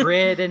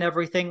grid and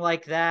everything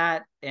like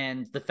that.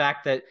 And the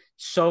fact that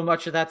so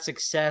much of that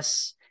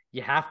success,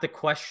 you have to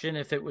question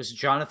if it was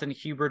Jonathan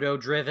Huberdeau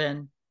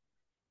driven.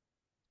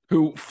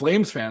 Who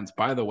Flames fans,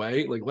 by the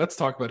way, like, let's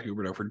talk about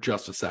Huberdeau for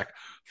just a sec.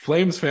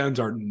 Flames fans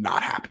are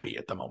not happy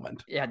at the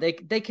moment. Yeah, they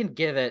can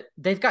give it.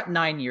 They've got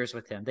 9 years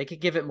with him. They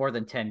could give it more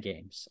than 10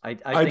 games.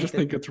 I just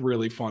think it's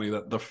really funny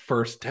that the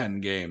first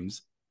 10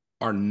 games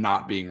are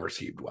not being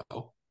received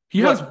well. He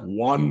has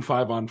 1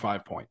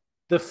 5-on-5 point.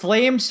 The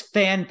Flames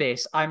fan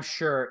base, I'm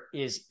sure,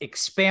 is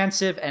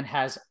expansive and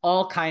has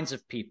all kinds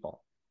of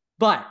people.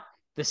 But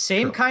the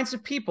same kinds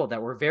of people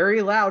that were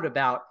very loud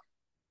about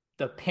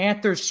the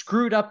Panthers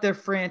screwed up their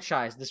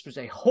franchise. This was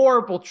a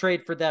horrible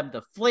trade for them.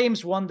 The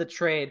Flames won the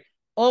trade.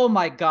 Oh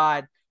my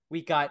God.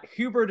 We got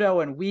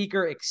Huberdeau and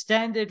Weegar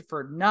extended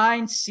for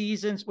 9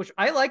 seasons, which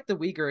I like the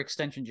Weegar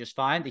extension just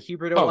fine. The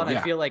Huberdeau one,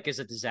 I feel like, is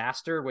a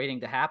disaster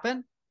waiting to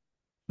happen.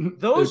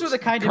 Those are the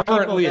kind of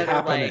people that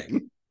are like,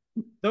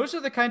 those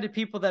are the kind of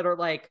people that are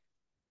like,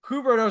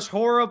 Huberdeau's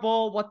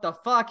horrible. What the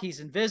fuck?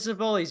 He's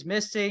invisible. He's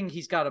missing.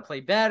 He's got to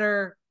play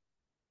better.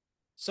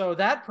 So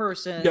that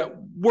person... Yeah,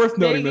 worth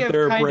noting that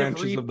there are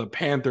branches of the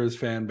Panthers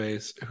fan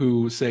base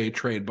who say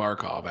trade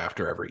Barkov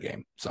after every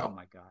game. So, oh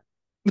my God.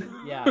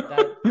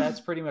 Yeah, that's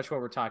pretty much what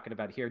we're talking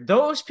about here.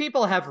 Those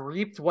people have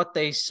reaped what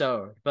they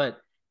sowed, but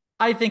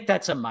I think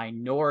that's a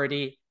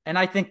minority, and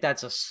I think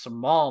that's a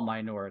small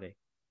minority.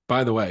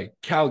 By the way,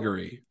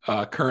 Calgary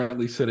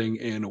currently sitting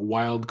in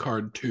wild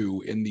card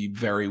 2 in the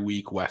very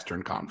weak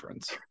Western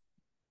Conference.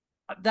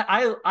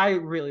 I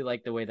really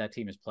like the way that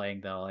team is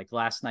playing, though. Like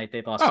last night,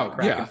 they lost to the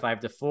Kraken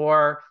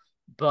 5-4,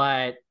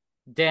 but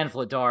Dan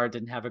Vladar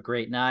didn't have a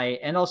great night,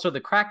 and also the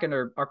Kraken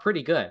are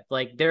pretty good.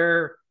 Like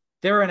they're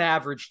an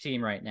average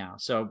team right now,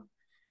 so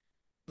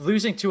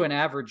losing to an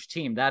average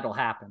team, that'll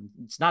happen.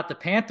 It's not the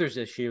Panthers'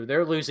 issue;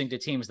 they're losing to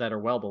teams that are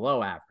well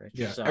below average.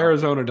 Yeah, so.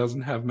 Arizona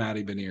doesn't have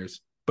Matty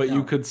Beniers, but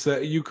no.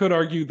 you could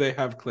argue they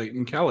have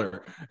Clayton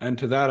Keller, and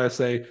to that I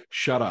say,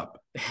 shut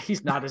up.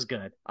 He's not as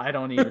good. I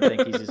don't even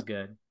think he's as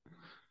good.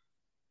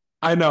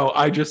 I know.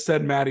 I just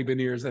said Matty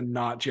Beniers and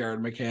not Jared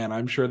McCann.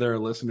 I'm sure there are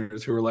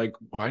listeners who are like,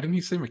 why didn't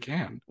he say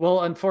McCann? Well,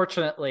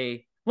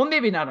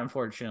 maybe not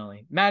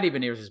unfortunately. Matty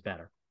Beniers is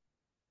better.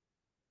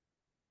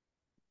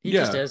 He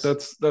just is.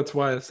 That's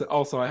why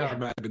I have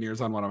Matty Beniers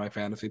on one of my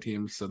fantasy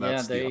teams. So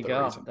that's there you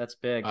go. Reason. That's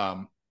big.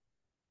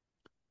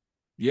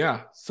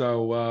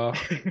 So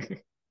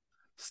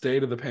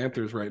state of the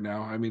Panthers right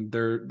now. I mean,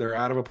 they're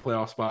out of a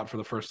playoff spot for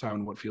the first time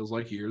in what feels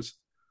like years,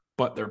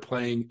 but they're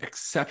playing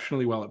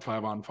exceptionally well at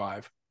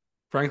 5-on-5.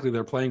 Frankly,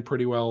 they're playing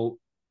pretty well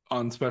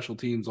on special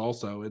teams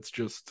also. It's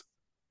just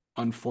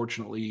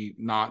unfortunately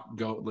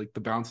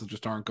the bounces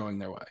just aren't going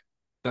their way.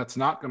 That's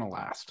not going to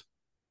last.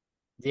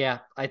 Yeah,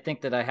 I think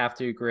that I have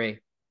to agree.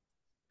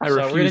 I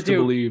refuse to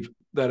believe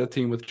that a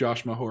team with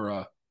Josh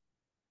Mahura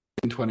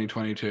in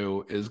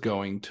 2022 is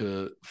going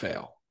to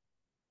fail.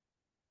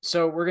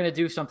 So we're going to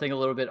do something a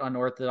little bit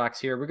unorthodox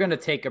here. We're going to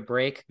take a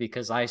break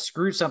because I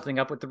screwed something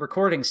up with the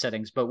recording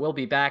settings, but we'll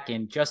be back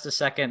in just a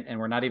second, and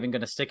we're not even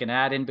going to stick an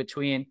ad in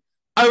between.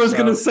 I was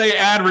going to say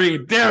ad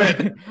read.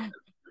 Damn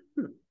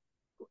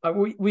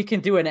it. We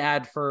can do an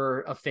ad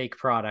for a fake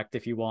product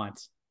if you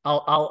want.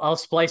 I'll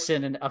splice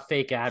in a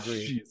fake ad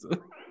read. Jesus.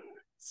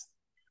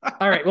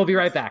 All right, we'll be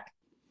right back.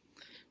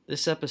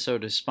 This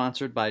episode is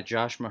sponsored by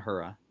Josh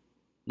Mahura.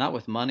 Not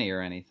with money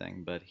or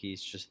anything, but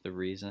he's just the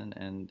reason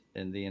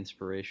and the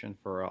inspiration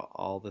for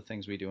all the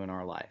things we do in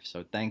our life.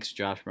 So thanks,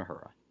 Josh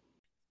Mahura.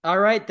 All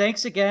right,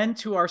 thanks again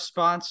to our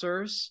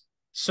sponsors,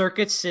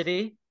 Circuit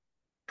City,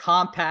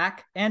 Compaq,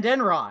 and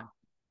Enron.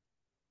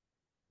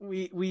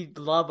 We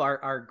love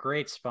our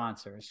great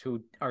sponsors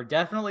who are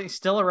definitely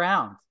still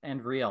around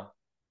and real.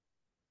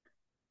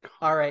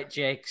 All right,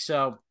 Jake.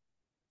 So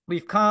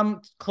we've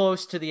come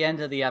close to the end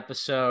of the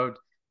episode,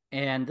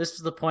 and this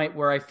is the point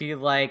where I feel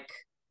like,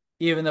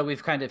 even though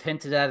we've kind of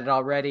hinted at it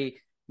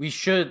already, we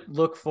should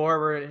look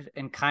forward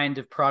and kind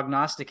of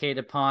prognosticate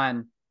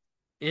upon,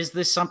 is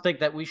this something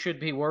that we should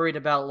be worried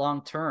about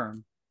long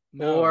term?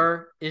 No.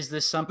 Or is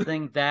this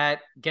something that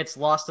gets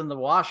lost in the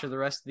wash for the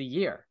rest of the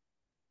year?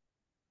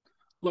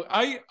 Look,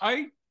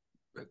 I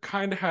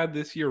kind of had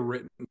this year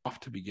written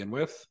off to begin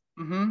with.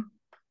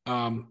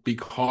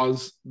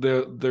 Because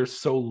there's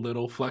so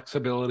little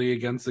flexibility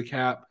against the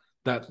cap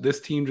that this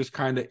team just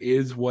kind of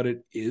is what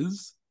it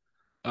is.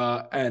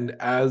 And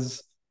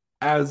as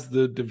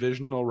the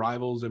divisional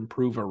rivals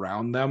improve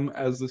around them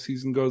as the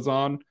season goes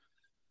on,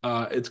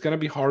 it's going to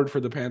be hard for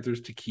the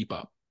Panthers to keep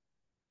up.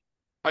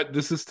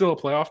 This is still a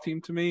playoff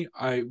team to me.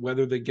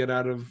 Whether they get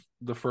out of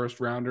the first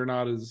round or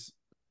not is,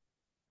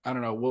 I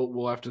don't know.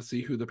 We'll have to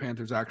see who the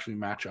Panthers actually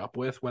match up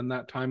with when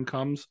that time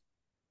comes.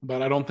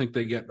 But I don't think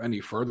they get any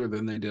further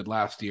than they did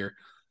last year.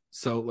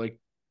 So,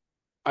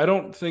 I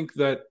don't think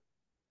that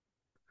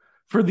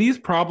for these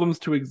problems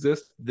to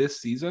exist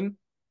this season,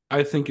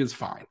 I think is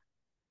fine.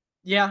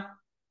 Yeah.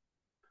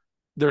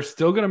 They're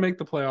still going to make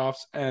the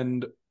playoffs.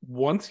 And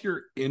once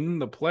you're in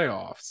the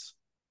playoffs,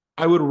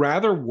 I would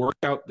rather work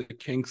out the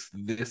kinks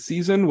this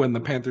season when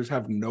the Panthers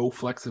have no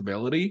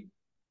flexibility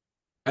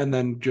and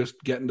then just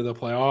get into the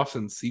playoffs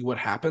and see what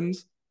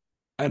happens.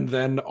 And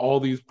then all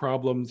these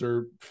problems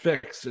are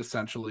fixed,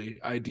 essentially.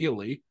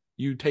 Ideally,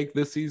 you take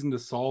this season to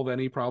solve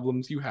any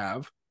problems you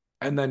have,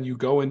 and then you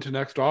go into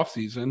next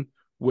offseason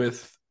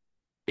with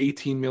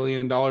 $18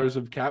 million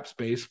of cap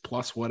space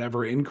plus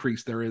whatever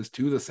increase there is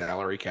to the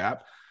salary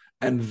cap.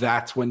 And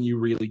that's when you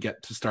really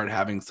get to start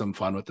having some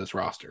fun with this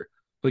roster.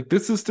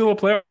 This is still a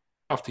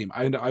playoff team.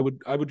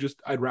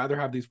 I'd rather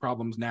have these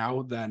problems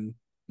now than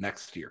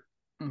next year.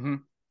 Mm-hmm.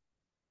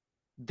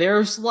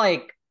 There's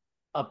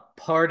a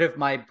part of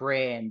my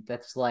brain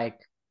that's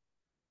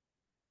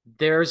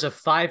there's a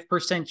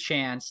 5%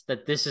 chance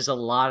that this is a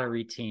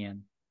lottery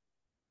team,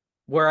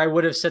 where I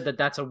would have said that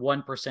that's a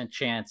 1%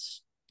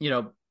 chance,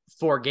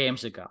 4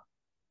 games ago.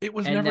 It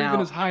was never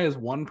even as high as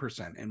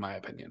 1%, in my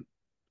opinion.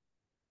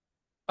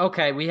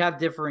 Okay, we have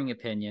differing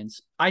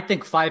opinions. I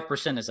think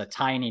 5% is a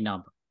tiny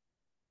number.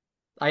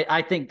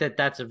 I think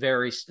it's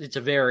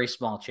a very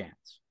small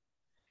chance.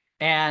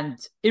 And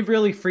it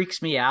really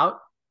freaks me out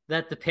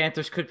that the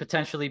Panthers could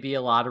potentially be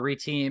a lottery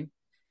team,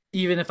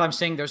 even if I'm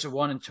saying there's a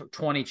 1 in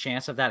 20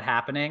 chance of that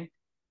happening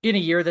in a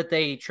year that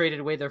they traded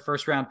away their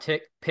first round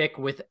pick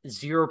with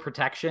 0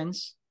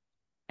 protections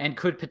and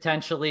could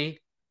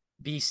potentially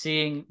be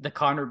seeing the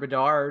Connor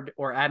Bedard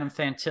or Adam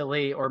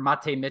Fantilli or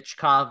Matej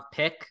Michkov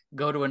pick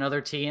go to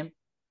another team,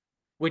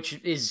 which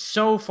is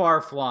so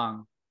far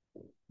flung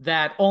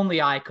that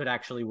only I could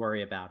actually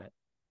worry about it.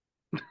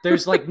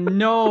 There's like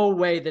no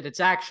way that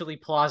it's actually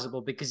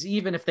plausible, because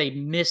even if they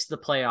miss the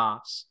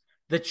playoffs,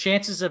 the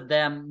chances of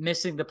them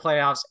missing the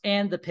playoffs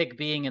and the pick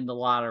being in the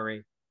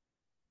lottery,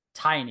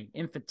 tiny,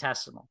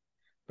 infinitesimal.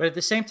 But at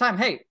the same time,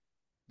 hey,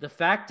 the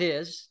fact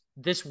is,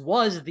 this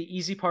was the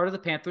easy part of the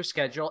Panthers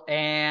schedule,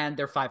 and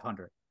they're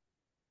 500.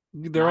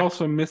 They're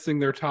also missing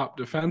their top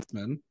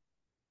defenseman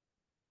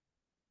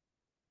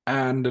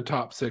and a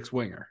top 6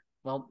 winger.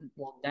 Well,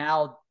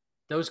 now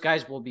those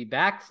guys will be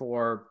back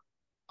for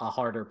a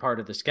harder part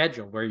of the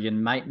schedule where you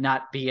might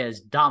not be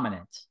as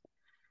dominant.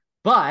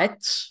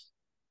 But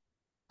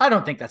I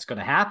don't think that's going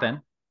to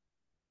happen.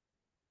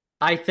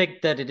 I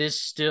think that it is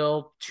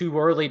still too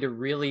early to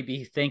really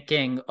be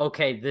thinking,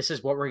 okay, this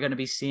is what we're going to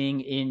be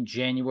seeing in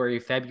January,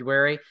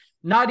 February.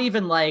 Not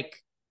even like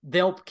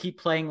they'll keep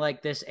playing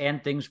like this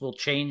and things will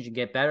change and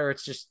get better.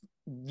 It's just,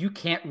 you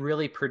can't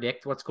really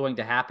predict what's going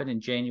to happen in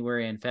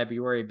January and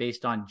February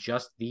based on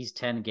just these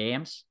 10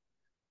 games.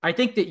 I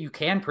think that you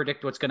can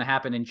predict what's going to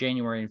happen in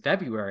January and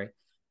February,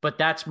 but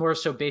that's more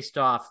so based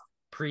off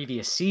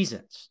previous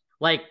seasons.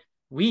 Like,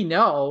 we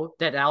know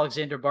that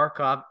Alexander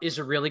Barkov is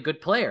a really good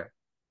player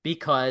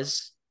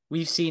because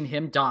we've seen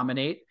him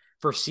dominate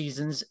for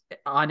seasons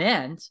on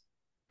end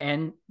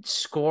and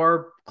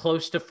score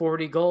close to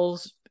 40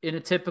 goals in a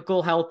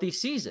typical healthy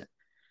season.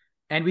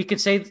 And we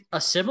could say a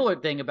similar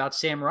thing about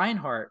Sam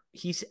Reinhart.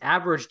 He's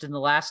averaged in the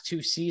last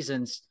 2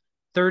 seasons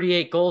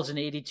 38 goals in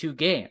 82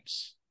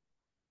 games.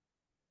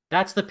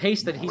 That's the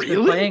pace that he's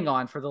been playing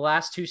on for the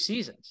last 2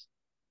 seasons.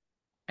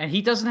 And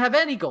he doesn't have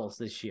any goals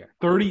this year.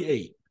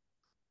 38.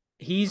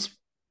 He's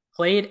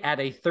played at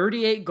a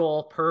 38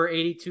 goal per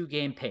 82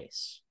 game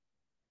pace.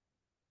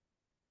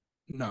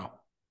 No.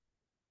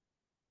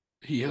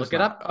 He has Look it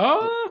not. up.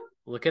 Oh.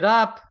 Look it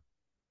up.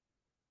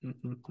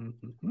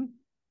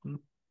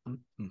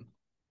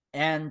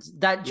 And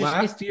that just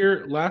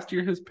last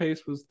year his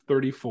pace was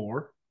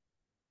 34.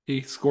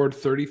 He scored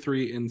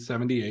 33 in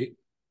 78.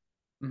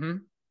 Mm-hmm.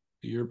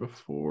 The year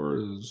before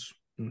is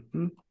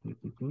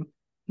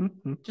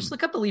just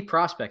look up elite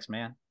prospects,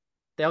 man.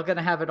 They're going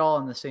to have it all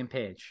on the same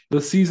page.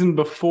 The season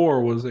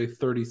before was a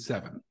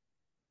 37.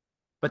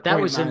 But that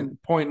was in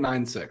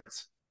 0.96.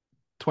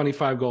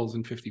 25 goals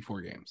in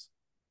 54 games.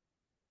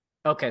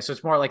 Okay, so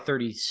it's more like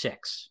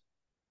 36.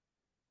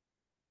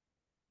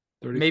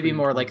 Maybe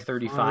more like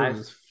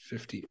 35.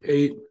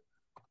 58.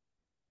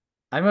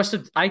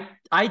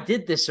 I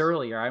did this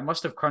earlier. I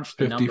must have crunched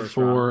the numbers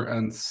 54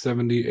 and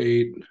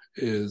 78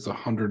 is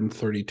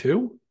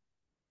 132.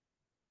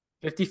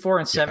 54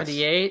 and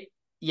 78.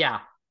 Yeah,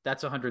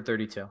 that's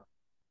 132.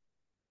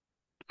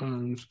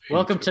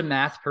 Welcome to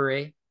Math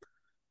Parade.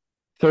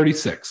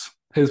 36.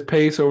 His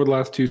pace over the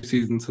last 2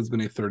 seasons has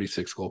been a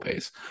 36 goal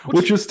pace,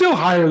 which is still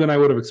higher than I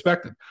would have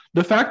expected.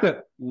 The fact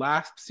that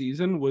last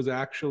season was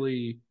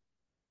actually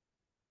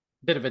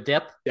bit of a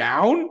dip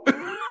down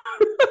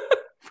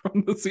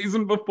from the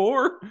season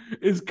before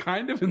is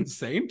kind of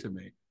insane to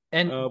me.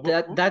 And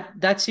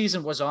that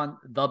season was on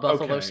the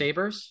Buffalo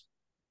Sabres.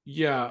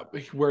 Yeah,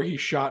 where he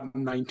shot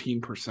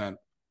 19%.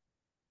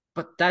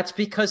 But that's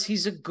because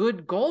he's a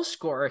good goal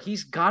scorer.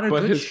 He's got a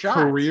good shot.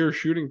 But his career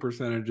shooting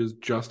percentage is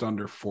just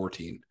under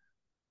 14.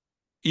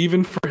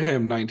 Even for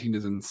him, 19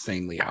 is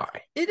insanely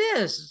high. It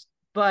is,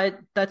 but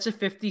that's a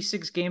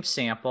 56 game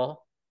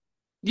sample.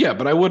 Yeah,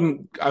 but I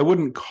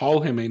wouldn't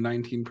call him a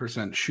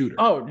 19% shooter.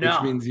 Oh no.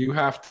 Which means you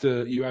have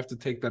to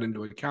take that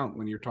into account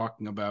when you're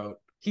talking about.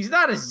 He's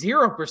not a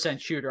 0%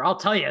 shooter, I'll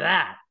tell you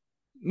that.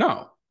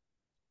 No.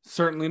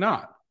 Certainly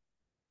not.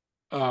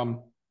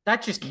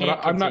 That just can't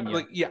I'm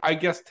continue. not I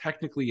guess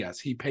technically yes.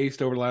 He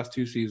paced over the last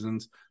 2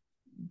 seasons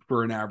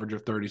for an average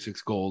of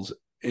 36 goals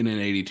in an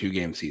 82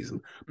 game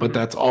season. But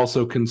that's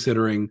also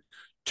considering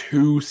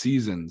 2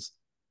 seasons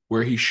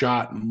where he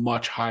shot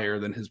much higher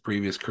than his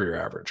previous career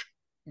average.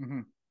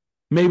 Mm-hmm.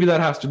 Maybe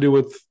that has to do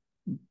with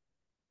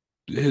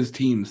his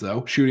teams,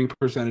 though. Shooting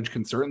percentage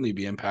can certainly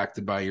be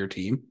impacted by your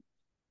team.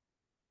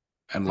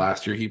 And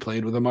last year he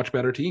played with a much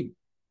better team.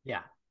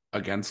 Yeah.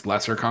 Against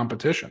lesser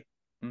competition.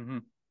 Mm-hmm.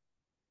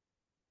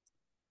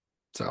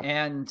 So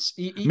and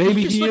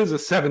maybe he is a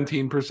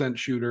 17%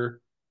 shooter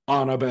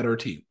on a better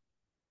team.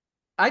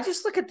 I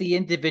just look at the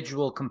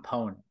individual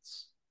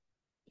components,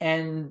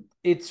 and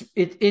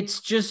it's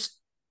just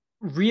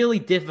really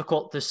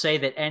difficult to say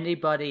that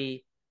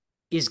anybody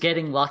is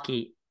getting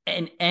lucky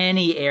in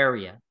any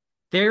area.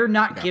 They're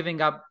not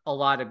giving up a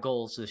lot of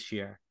goals this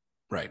year.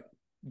 Right.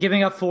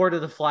 Giving up 4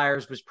 to the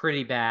Flyers was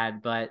pretty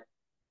bad, but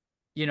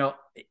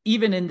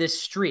even in this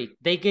streak,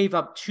 they gave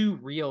up 2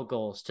 real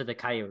goals to the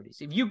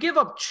Coyotes. If you give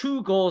up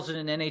 2 goals in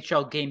an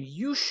NHL game,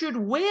 you should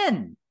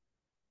win.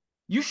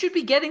 You should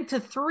be getting to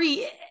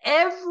 3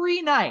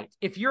 every night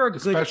if you're a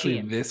good team.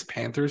 Especially this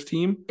Panthers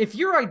team. If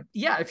you're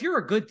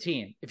a good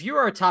team, if you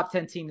are a top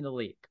 10 team in the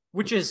league,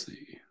 which is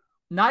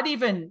not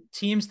even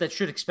teams that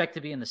should expect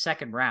to be in the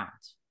second round,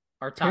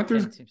 are top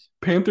 10 teams.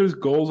 Panthers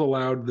goals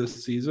allowed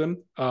this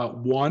season,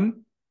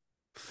 1,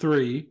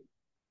 3,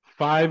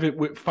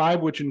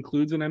 5, which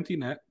includes an empty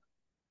net,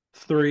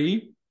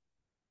 3,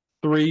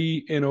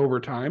 3 in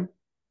overtime.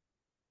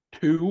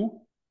 2,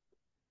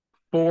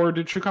 4.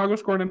 Did Chicago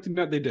score an empty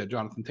net? They did,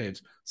 Jonathan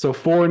Taves. So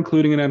 4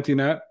 including an empty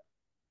net.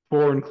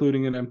 4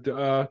 including an empty.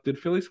 Did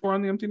Philly score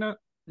on the empty net?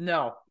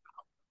 No.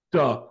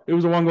 Duh. It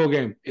was a 1-goal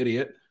game,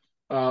 idiot.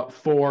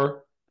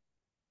 4,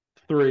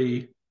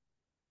 3,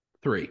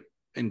 3,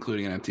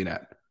 including an empty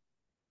net.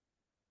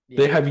 Yeah.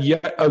 They have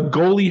yet a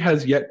goalie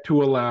has yet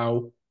to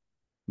allow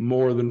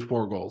more than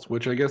 4 goals,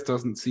 which I guess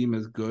doesn't seem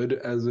as good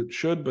as it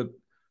should. But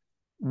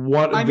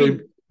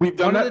we've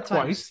done that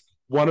twice.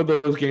 One of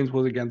those games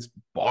was against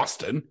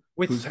Boston,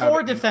 with who's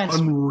 4 having defensemen. an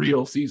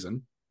unreal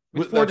season.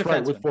 With 4 defensemen.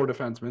 Right, with 4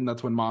 defensemen.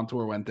 That's when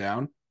Montour went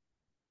down.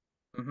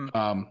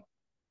 Mm-hmm.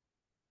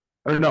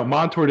 Or no,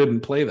 Montour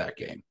didn't play that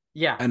game.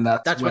 Yeah, and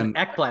that's when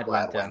Ekblad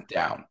went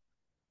down.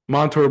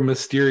 Montour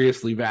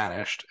mysteriously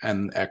vanished,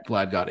 and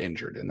Ekblad got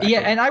injured in that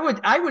game. And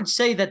I would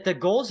say that the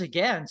goals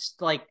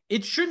against, like,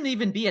 it shouldn't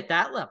even be at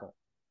that level.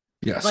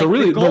 Yeah, like, so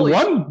really,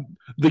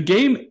 the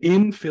game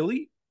in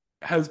Philly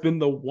has been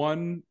the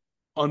one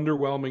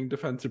underwhelming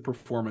defensive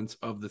performance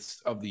of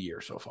the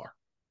year so far.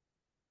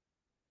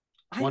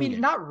 I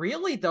mean, not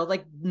really though.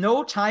 Like,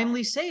 no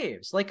timely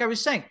saves. Like I was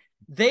saying,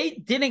 they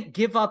didn't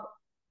give up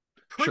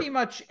pretty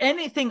much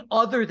anything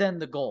other than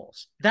the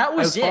goals. That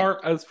was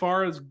as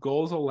far as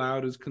goals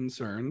allowed is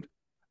concerned,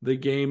 the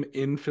game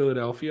in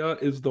Philadelphia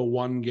is the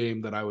one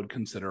game that I would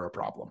consider a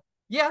problem.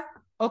 Yeah.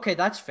 Okay,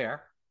 that's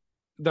fair.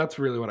 That's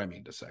really what I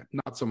mean to say.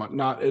 Not so much,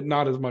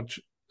 not as much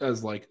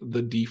as like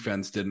the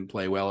defense didn't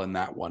play well in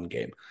that one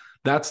game.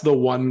 That's the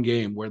one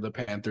game where the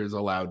Panthers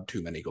allowed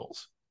too many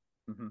goals.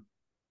 Mm-hmm.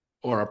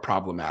 Or a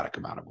problematic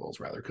amount of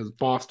goals, rather. Because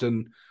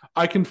Boston,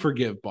 I can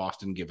forgive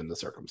Boston given the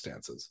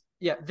circumstances.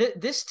 Yeah,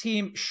 this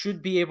team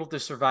should be able to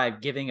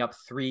survive giving up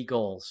 3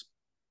 goals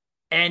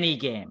any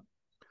game.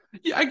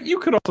 Yeah, you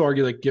could also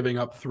argue like giving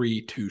up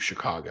 3 to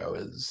Chicago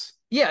is...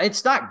 Yeah,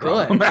 it's not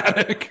good.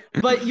 Problematic.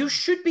 But you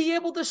should be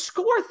able to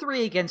score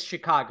 3 against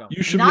Chicago.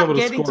 You should be able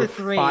to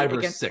score 5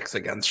 or 6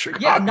 against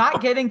Chicago. Yeah,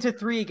 not getting to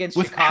 3 against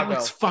with Chicago.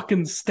 Alex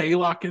fucking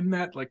Stalock in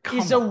that, like, come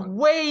is on. A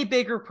way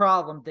bigger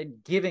problem than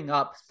giving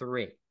up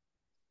 3.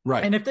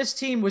 Right. And if this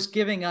team was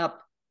giving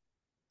up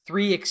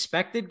 3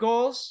 expected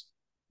goals,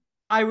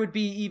 I would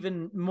be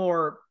even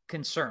more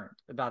concerned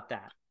about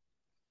that.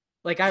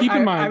 Like, keep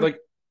in mind,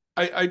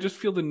 I just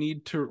feel the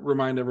need to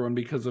remind everyone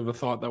because of a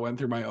thought that went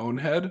through my own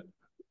head.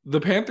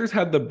 The Panthers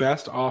had the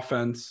best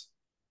offense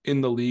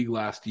in the league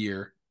last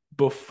year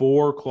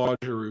before Claude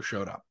Giroux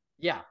showed up.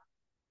 Yeah.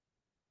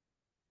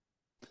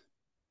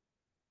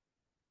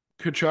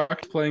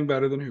 Tkachuk's playing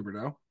better than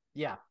Huberdeau.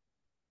 Yeah.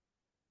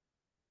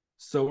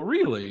 So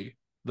really,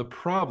 the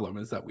problem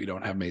is that we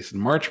don't have Mason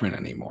Marchment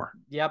anymore.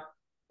 Yep.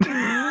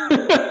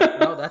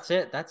 No, that's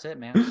it. That's it,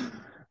 man.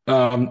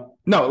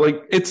 No,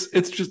 like it's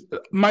just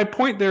my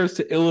point there is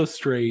to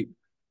illustrate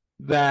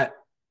that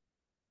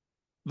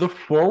the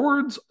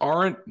forwards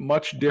aren't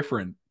much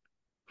different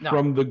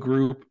from the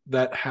group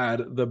that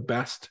had the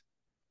best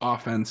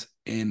offense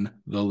in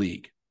the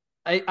league.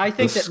 I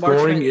think that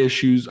scoring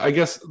issues, I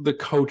guess the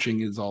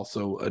coaching is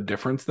also a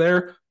difference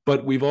there,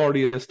 but we've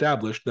already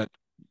established that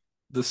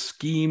the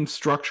scheme,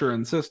 structure,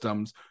 and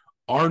systems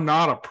are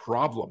not a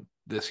problem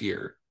this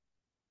year.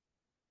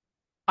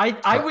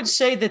 I would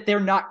say that they're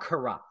not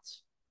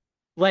corrupt.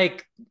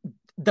 Like,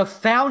 the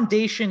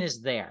foundation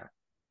is there.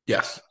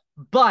 Yes.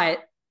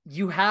 But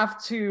you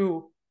have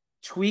to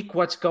tweak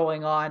what's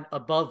going on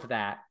above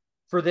that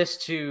for this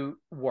to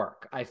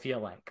work, I feel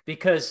like.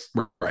 Because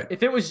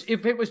if it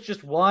was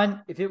just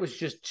 1, if it was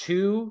just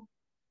 2,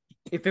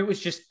 if it was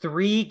just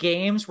 3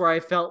 games where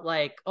I felt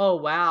like, oh,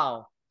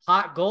 wow,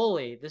 hot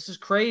goalie, this is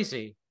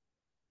crazy.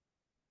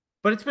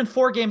 But it's been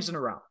 4 games in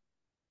a row.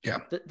 Yeah.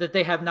 That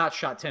they have not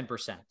shot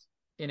 10%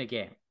 in a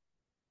game.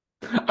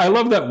 I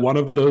love that one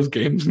of those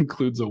games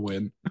includes a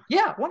win.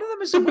 Yeah, one of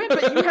them is a win,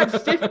 but you had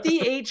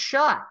 58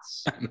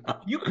 shots.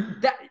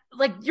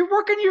 You're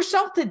working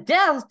yourself to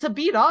death to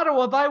beat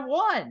Ottawa by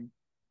 1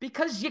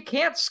 because you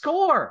can't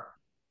score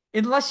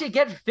unless you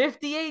get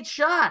 58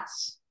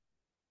 shots.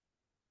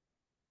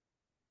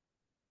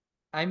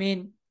 I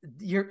mean,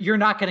 you're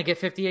not going to get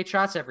 58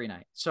 shots every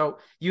night. So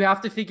you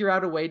have to figure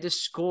out a way to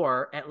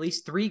score at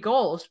least 3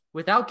 goals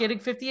without getting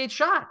 58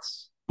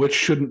 shots. Which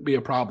shouldn't be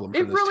a problem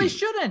for this really team.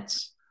 Shouldn't.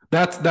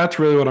 That's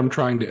really what I'm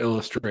trying to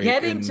illustrate.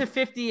 Getting to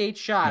 58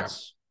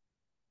 shots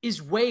is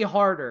way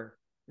harder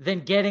than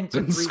getting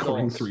to 3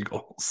 scoring goals. 3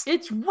 goals.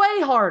 It's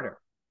way harder.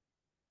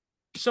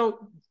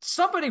 So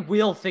somebody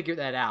will figure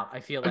that out,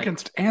 I feel like.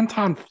 Against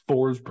Anton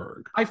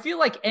Forsberg. I feel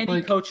like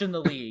any coach in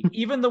the league,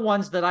 even the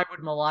ones that I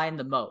would malign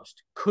the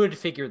most, could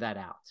figure that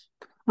out.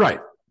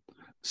 Right.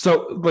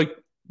 So,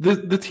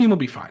 the team will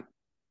be fine.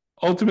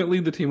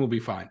 Ultimately, the team will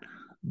be fine.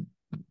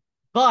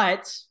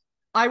 But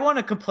I want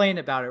to complain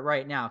about it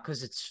right now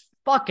because it's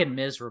fucking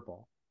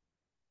miserable.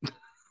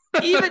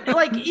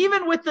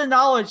 even with the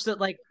knowledge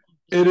that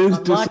it is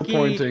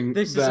disappointing.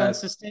 This is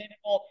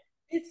unsustainable.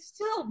 It's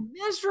still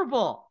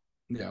miserable.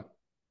 Yeah.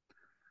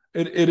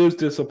 It is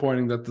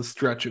disappointing that the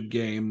stretch of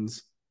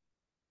games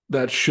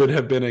that should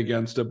have been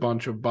against a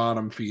bunch of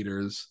bottom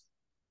feeders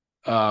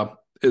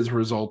is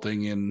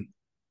resulting in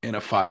a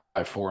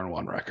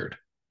 5-4-1 record.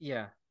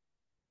 Yeah.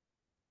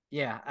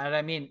 Yeah. And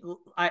I mean,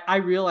 I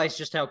realized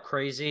just how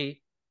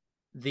crazy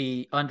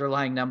the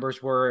underlying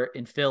numbers were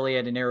in Philly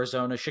and in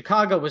Arizona.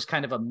 Chicago was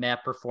kind of a meh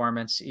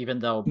performance, even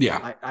though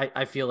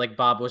I feel like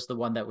Bob was the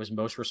one that was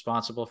most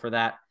responsible for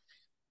that.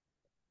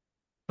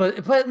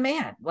 But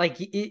man, like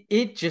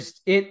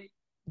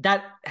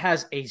that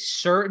has a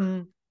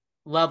certain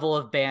level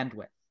of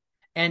bandwidth.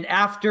 And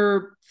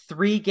after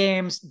 3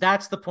 games,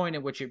 that's the point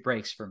at which it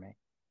breaks for me.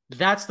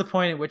 That's the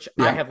point at which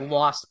I have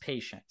lost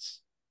patience.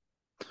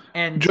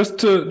 And just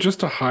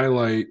to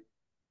highlight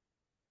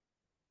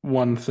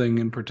one thing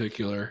in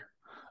particular,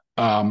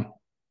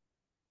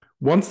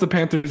 once the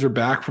Panthers are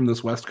back from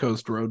this West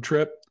Coast road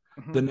trip,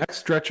 the next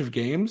stretch of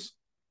games,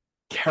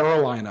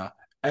 Carolina,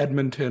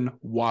 Edmonton,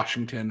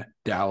 Washington,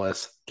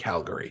 Dallas,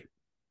 Calgary.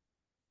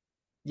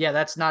 Yeah,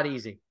 that's not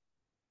easy.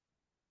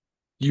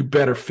 You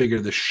better figure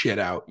the shit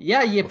out.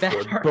 Yeah, you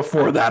better.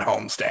 Before that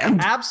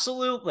homestand.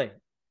 Absolutely.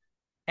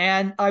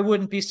 And I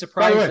wouldn't be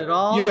surprised at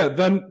all. Yeah,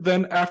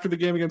 then after the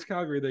game against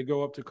Calgary, they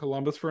go up to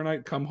Columbus for a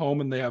night, come home,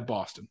 and they have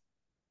Boston.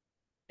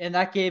 And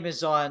that game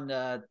is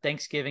on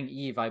Thanksgiving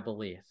Eve, I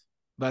believe.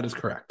 That is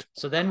correct.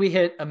 So then we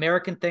hit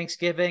American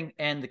Thanksgiving,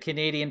 and the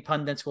Canadian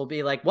pundits will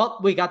be like, well,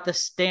 we got the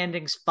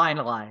standings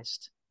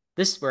finalized.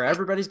 This is where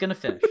everybody's going to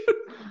finish.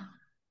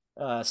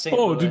 St.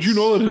 Louis. Did you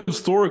know that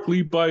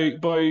historically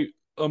by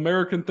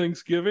American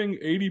Thanksgiving,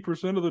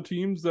 80% of the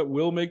teams that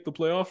will make the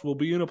playoffs will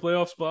be in a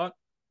playoff spot?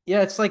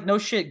 Yeah, it's like, no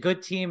shit.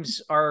 Good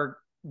teams are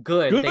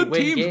good. Good they win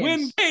teams games.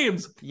 win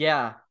games.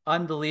 Yeah,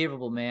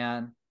 unbelievable,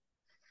 man.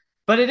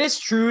 But it is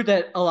true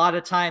that a lot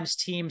of times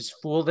teams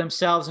fool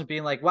themselves and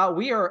being like, wow,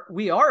 we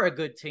are a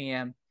good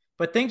team,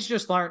 but things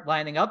just aren't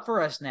lining up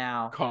for us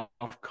now.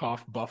 Cough,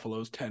 cough,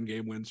 Buffalo's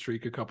 10-game win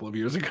streak a couple of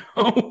years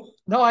ago.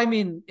 No, I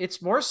mean,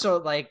 it's more so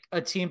like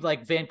a team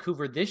like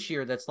Vancouver this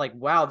year that's like,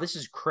 wow, this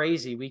is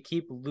crazy. We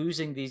keep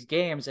losing these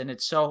games, and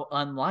it's so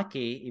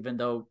unlucky, even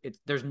though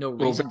there's no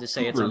reason to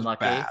say it's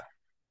unlucky. Bad.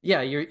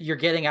 Yeah, you're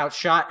getting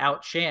outshot,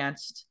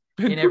 outchanced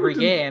in every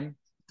game.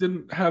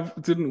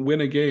 Didn't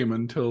win a game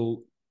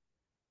until,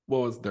 what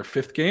was their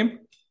 5th game?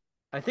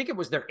 I think it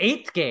was their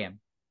 8th game.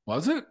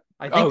 Was it?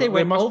 I think they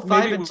went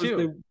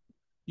 0-5-2.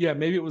 Yeah,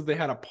 maybe it was they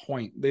had a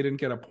point. They didn't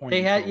get a point.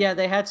 They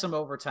had some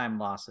overtime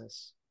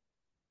losses.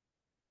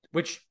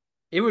 Which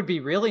it would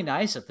be really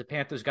nice if the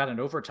Panthers got an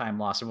overtime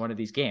loss in one of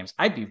these games.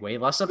 I'd be way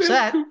less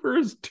upset. Vancouver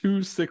is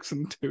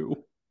 2-6-2.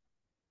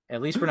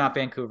 At least we're not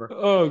Vancouver.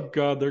 Oh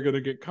God, they're gonna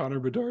get Connor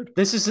Bedard.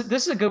 This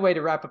is a good way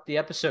to wrap up the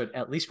episode.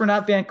 At least we're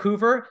not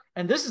Vancouver,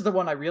 and this is the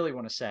one I really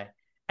want to say.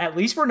 At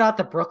least we're not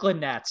the Brooklyn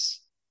Nets.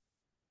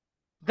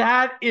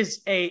 That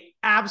is a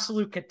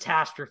absolute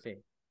catastrophe.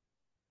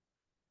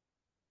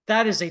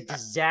 That is a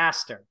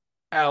disaster.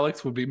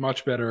 Alex would be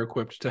much better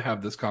equipped to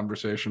have this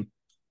conversation.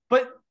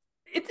 But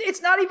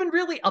it's not even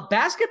really a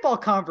basketball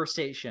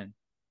conversation.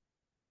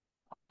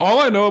 All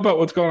I know about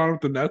what's going on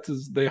with the Nets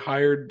is they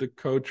hired the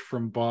coach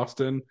from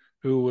Boston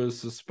who was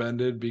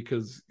suspended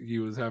because he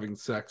was having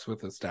sex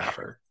with a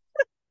staffer.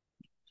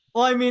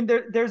 Well, I mean,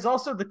 there's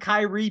also the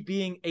Kyrie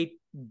being a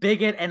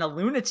bigot and a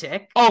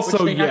lunatic.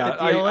 Also, yeah,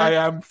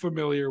 I am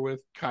familiar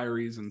with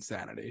Kyrie's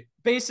insanity.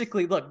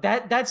 Basically, look,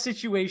 that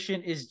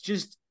situation is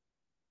just,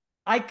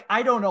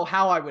 I don't know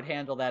how I would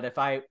handle that if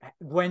I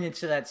went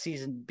into that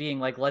season being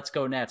like, let's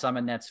go Nets. I'm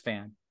a Nets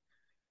fan.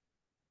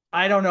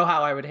 I don't know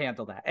how I would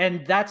handle that.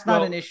 And that's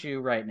not an issue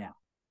right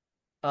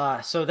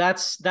now. So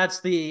that's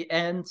the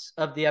end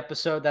of the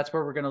episode. That's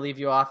where we're going to leave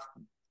you off.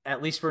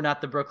 At least we're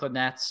not the Brooklyn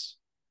Nets,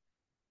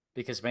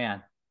 because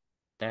man,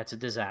 that's a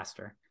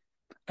disaster.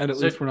 And at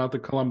least we're not the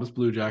Columbus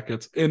Blue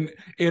Jackets. In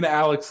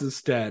Alex's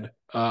stead,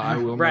 I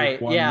will right.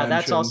 make one yeah,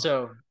 that's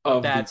also a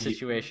bad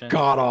situation.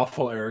 God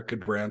awful Eric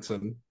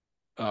Goodbranson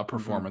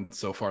performance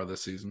so far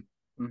this season.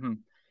 Mm-hmm.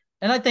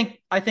 And I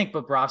think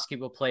Bobrovsky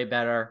will play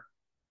better.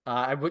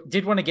 I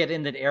did want to get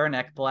in that Aaron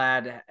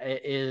Ekblad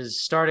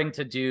is starting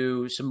to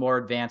do some more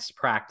advanced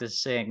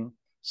practicing.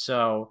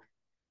 So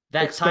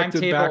that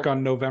expected timetable back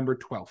on November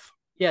 12th.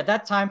 Yeah,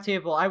 that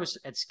timetable, I was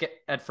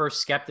at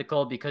first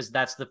skeptical because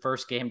that's the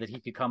first game that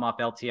he could come off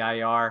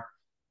LTIR,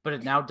 but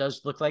it now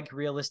does look like a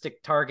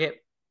realistic target.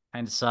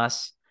 Kind of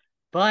sus.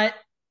 But,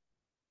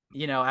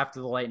 you know,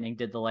 after the Lightning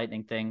did the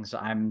Lightning things,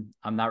 I'm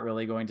not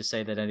really going to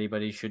say that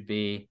anybody should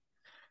be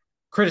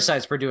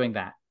criticized for doing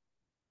that.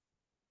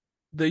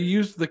 They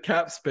used the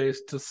cap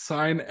space to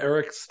sign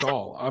Eric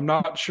Staal. I'm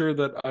not sure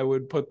that I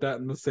would put that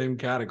in the same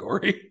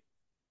category.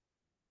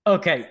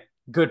 Okay,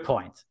 good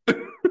point.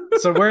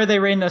 So where are they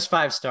rating us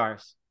 5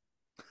 stars?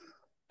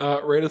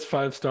 Rate us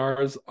 5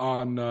 stars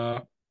on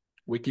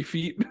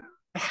WikiFeet.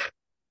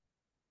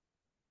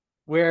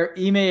 Where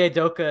Ime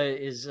Udoka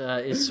is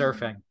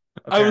surfing.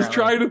 Apparently. I was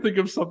trying to think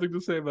of something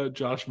to say about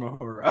Josh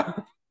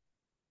Mahura.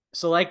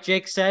 So like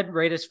Jake said,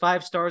 rate us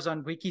 5 stars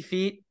on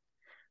WikiFeet.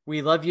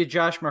 We love you,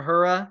 Josh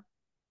Mahura.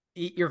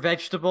 Eat your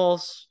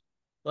vegetables.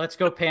 Let's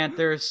go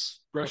Panthers.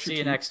 We'll see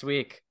you next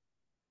week.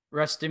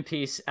 Rest in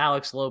peace,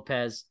 Alex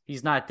Lopez.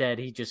 He's not dead.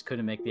 He just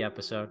couldn't make the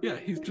episode. Yeah,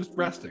 he's just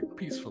resting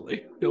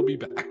peacefully. He'll be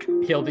back.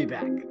 He'll be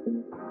back.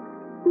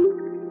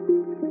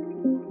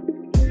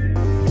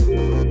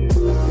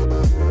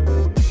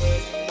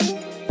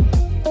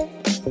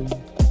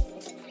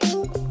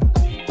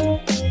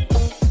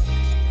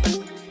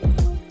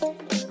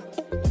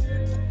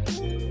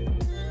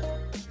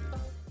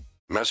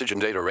 Message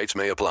and data rates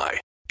may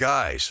apply.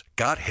 Guys,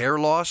 got hair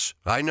loss?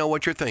 I know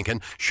what you're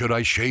thinking. Should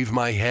I shave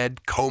my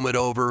head, comb it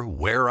over,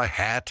 wear a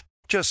hat?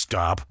 Just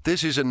stop.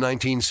 This isn't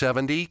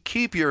 1970.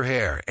 Keep your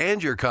hair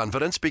and your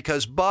confidence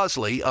because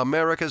Bosley,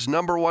 America's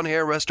 #1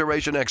 hair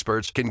restoration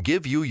experts, can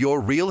give you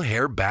your real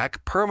hair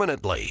back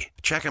permanently.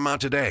 Check them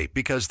out today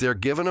because they're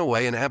giving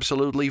away an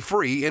absolutely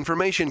free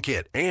information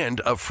kit and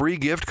a free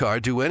gift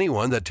card to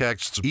anyone that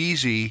texts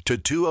EASY to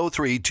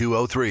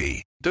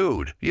 203203.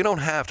 Dude, you don't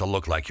have to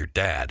look like your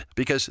dad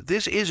because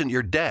this isn't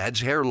your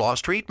dad's hair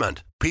loss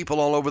treatment. People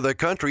all over the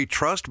country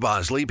trust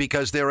Bosley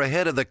because they're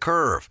ahead of the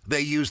curve.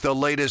 They use the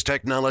latest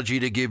technology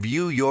to give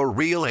you your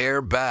real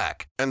hair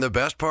back. And the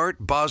best part?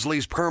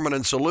 Bosley's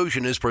permanent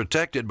solution is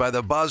protected by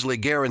the Bosley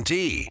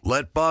Guarantee.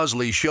 Let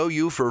Bosley show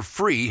you for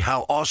free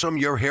how awesome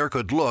your hair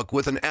could look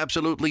with an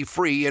absolutely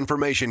free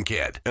information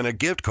kit and a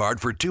gift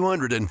card for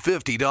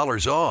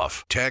 $250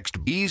 off. Text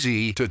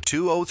EASY to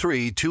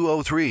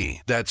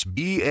 203203. That's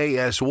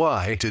BASY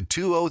to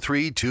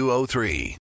 203203.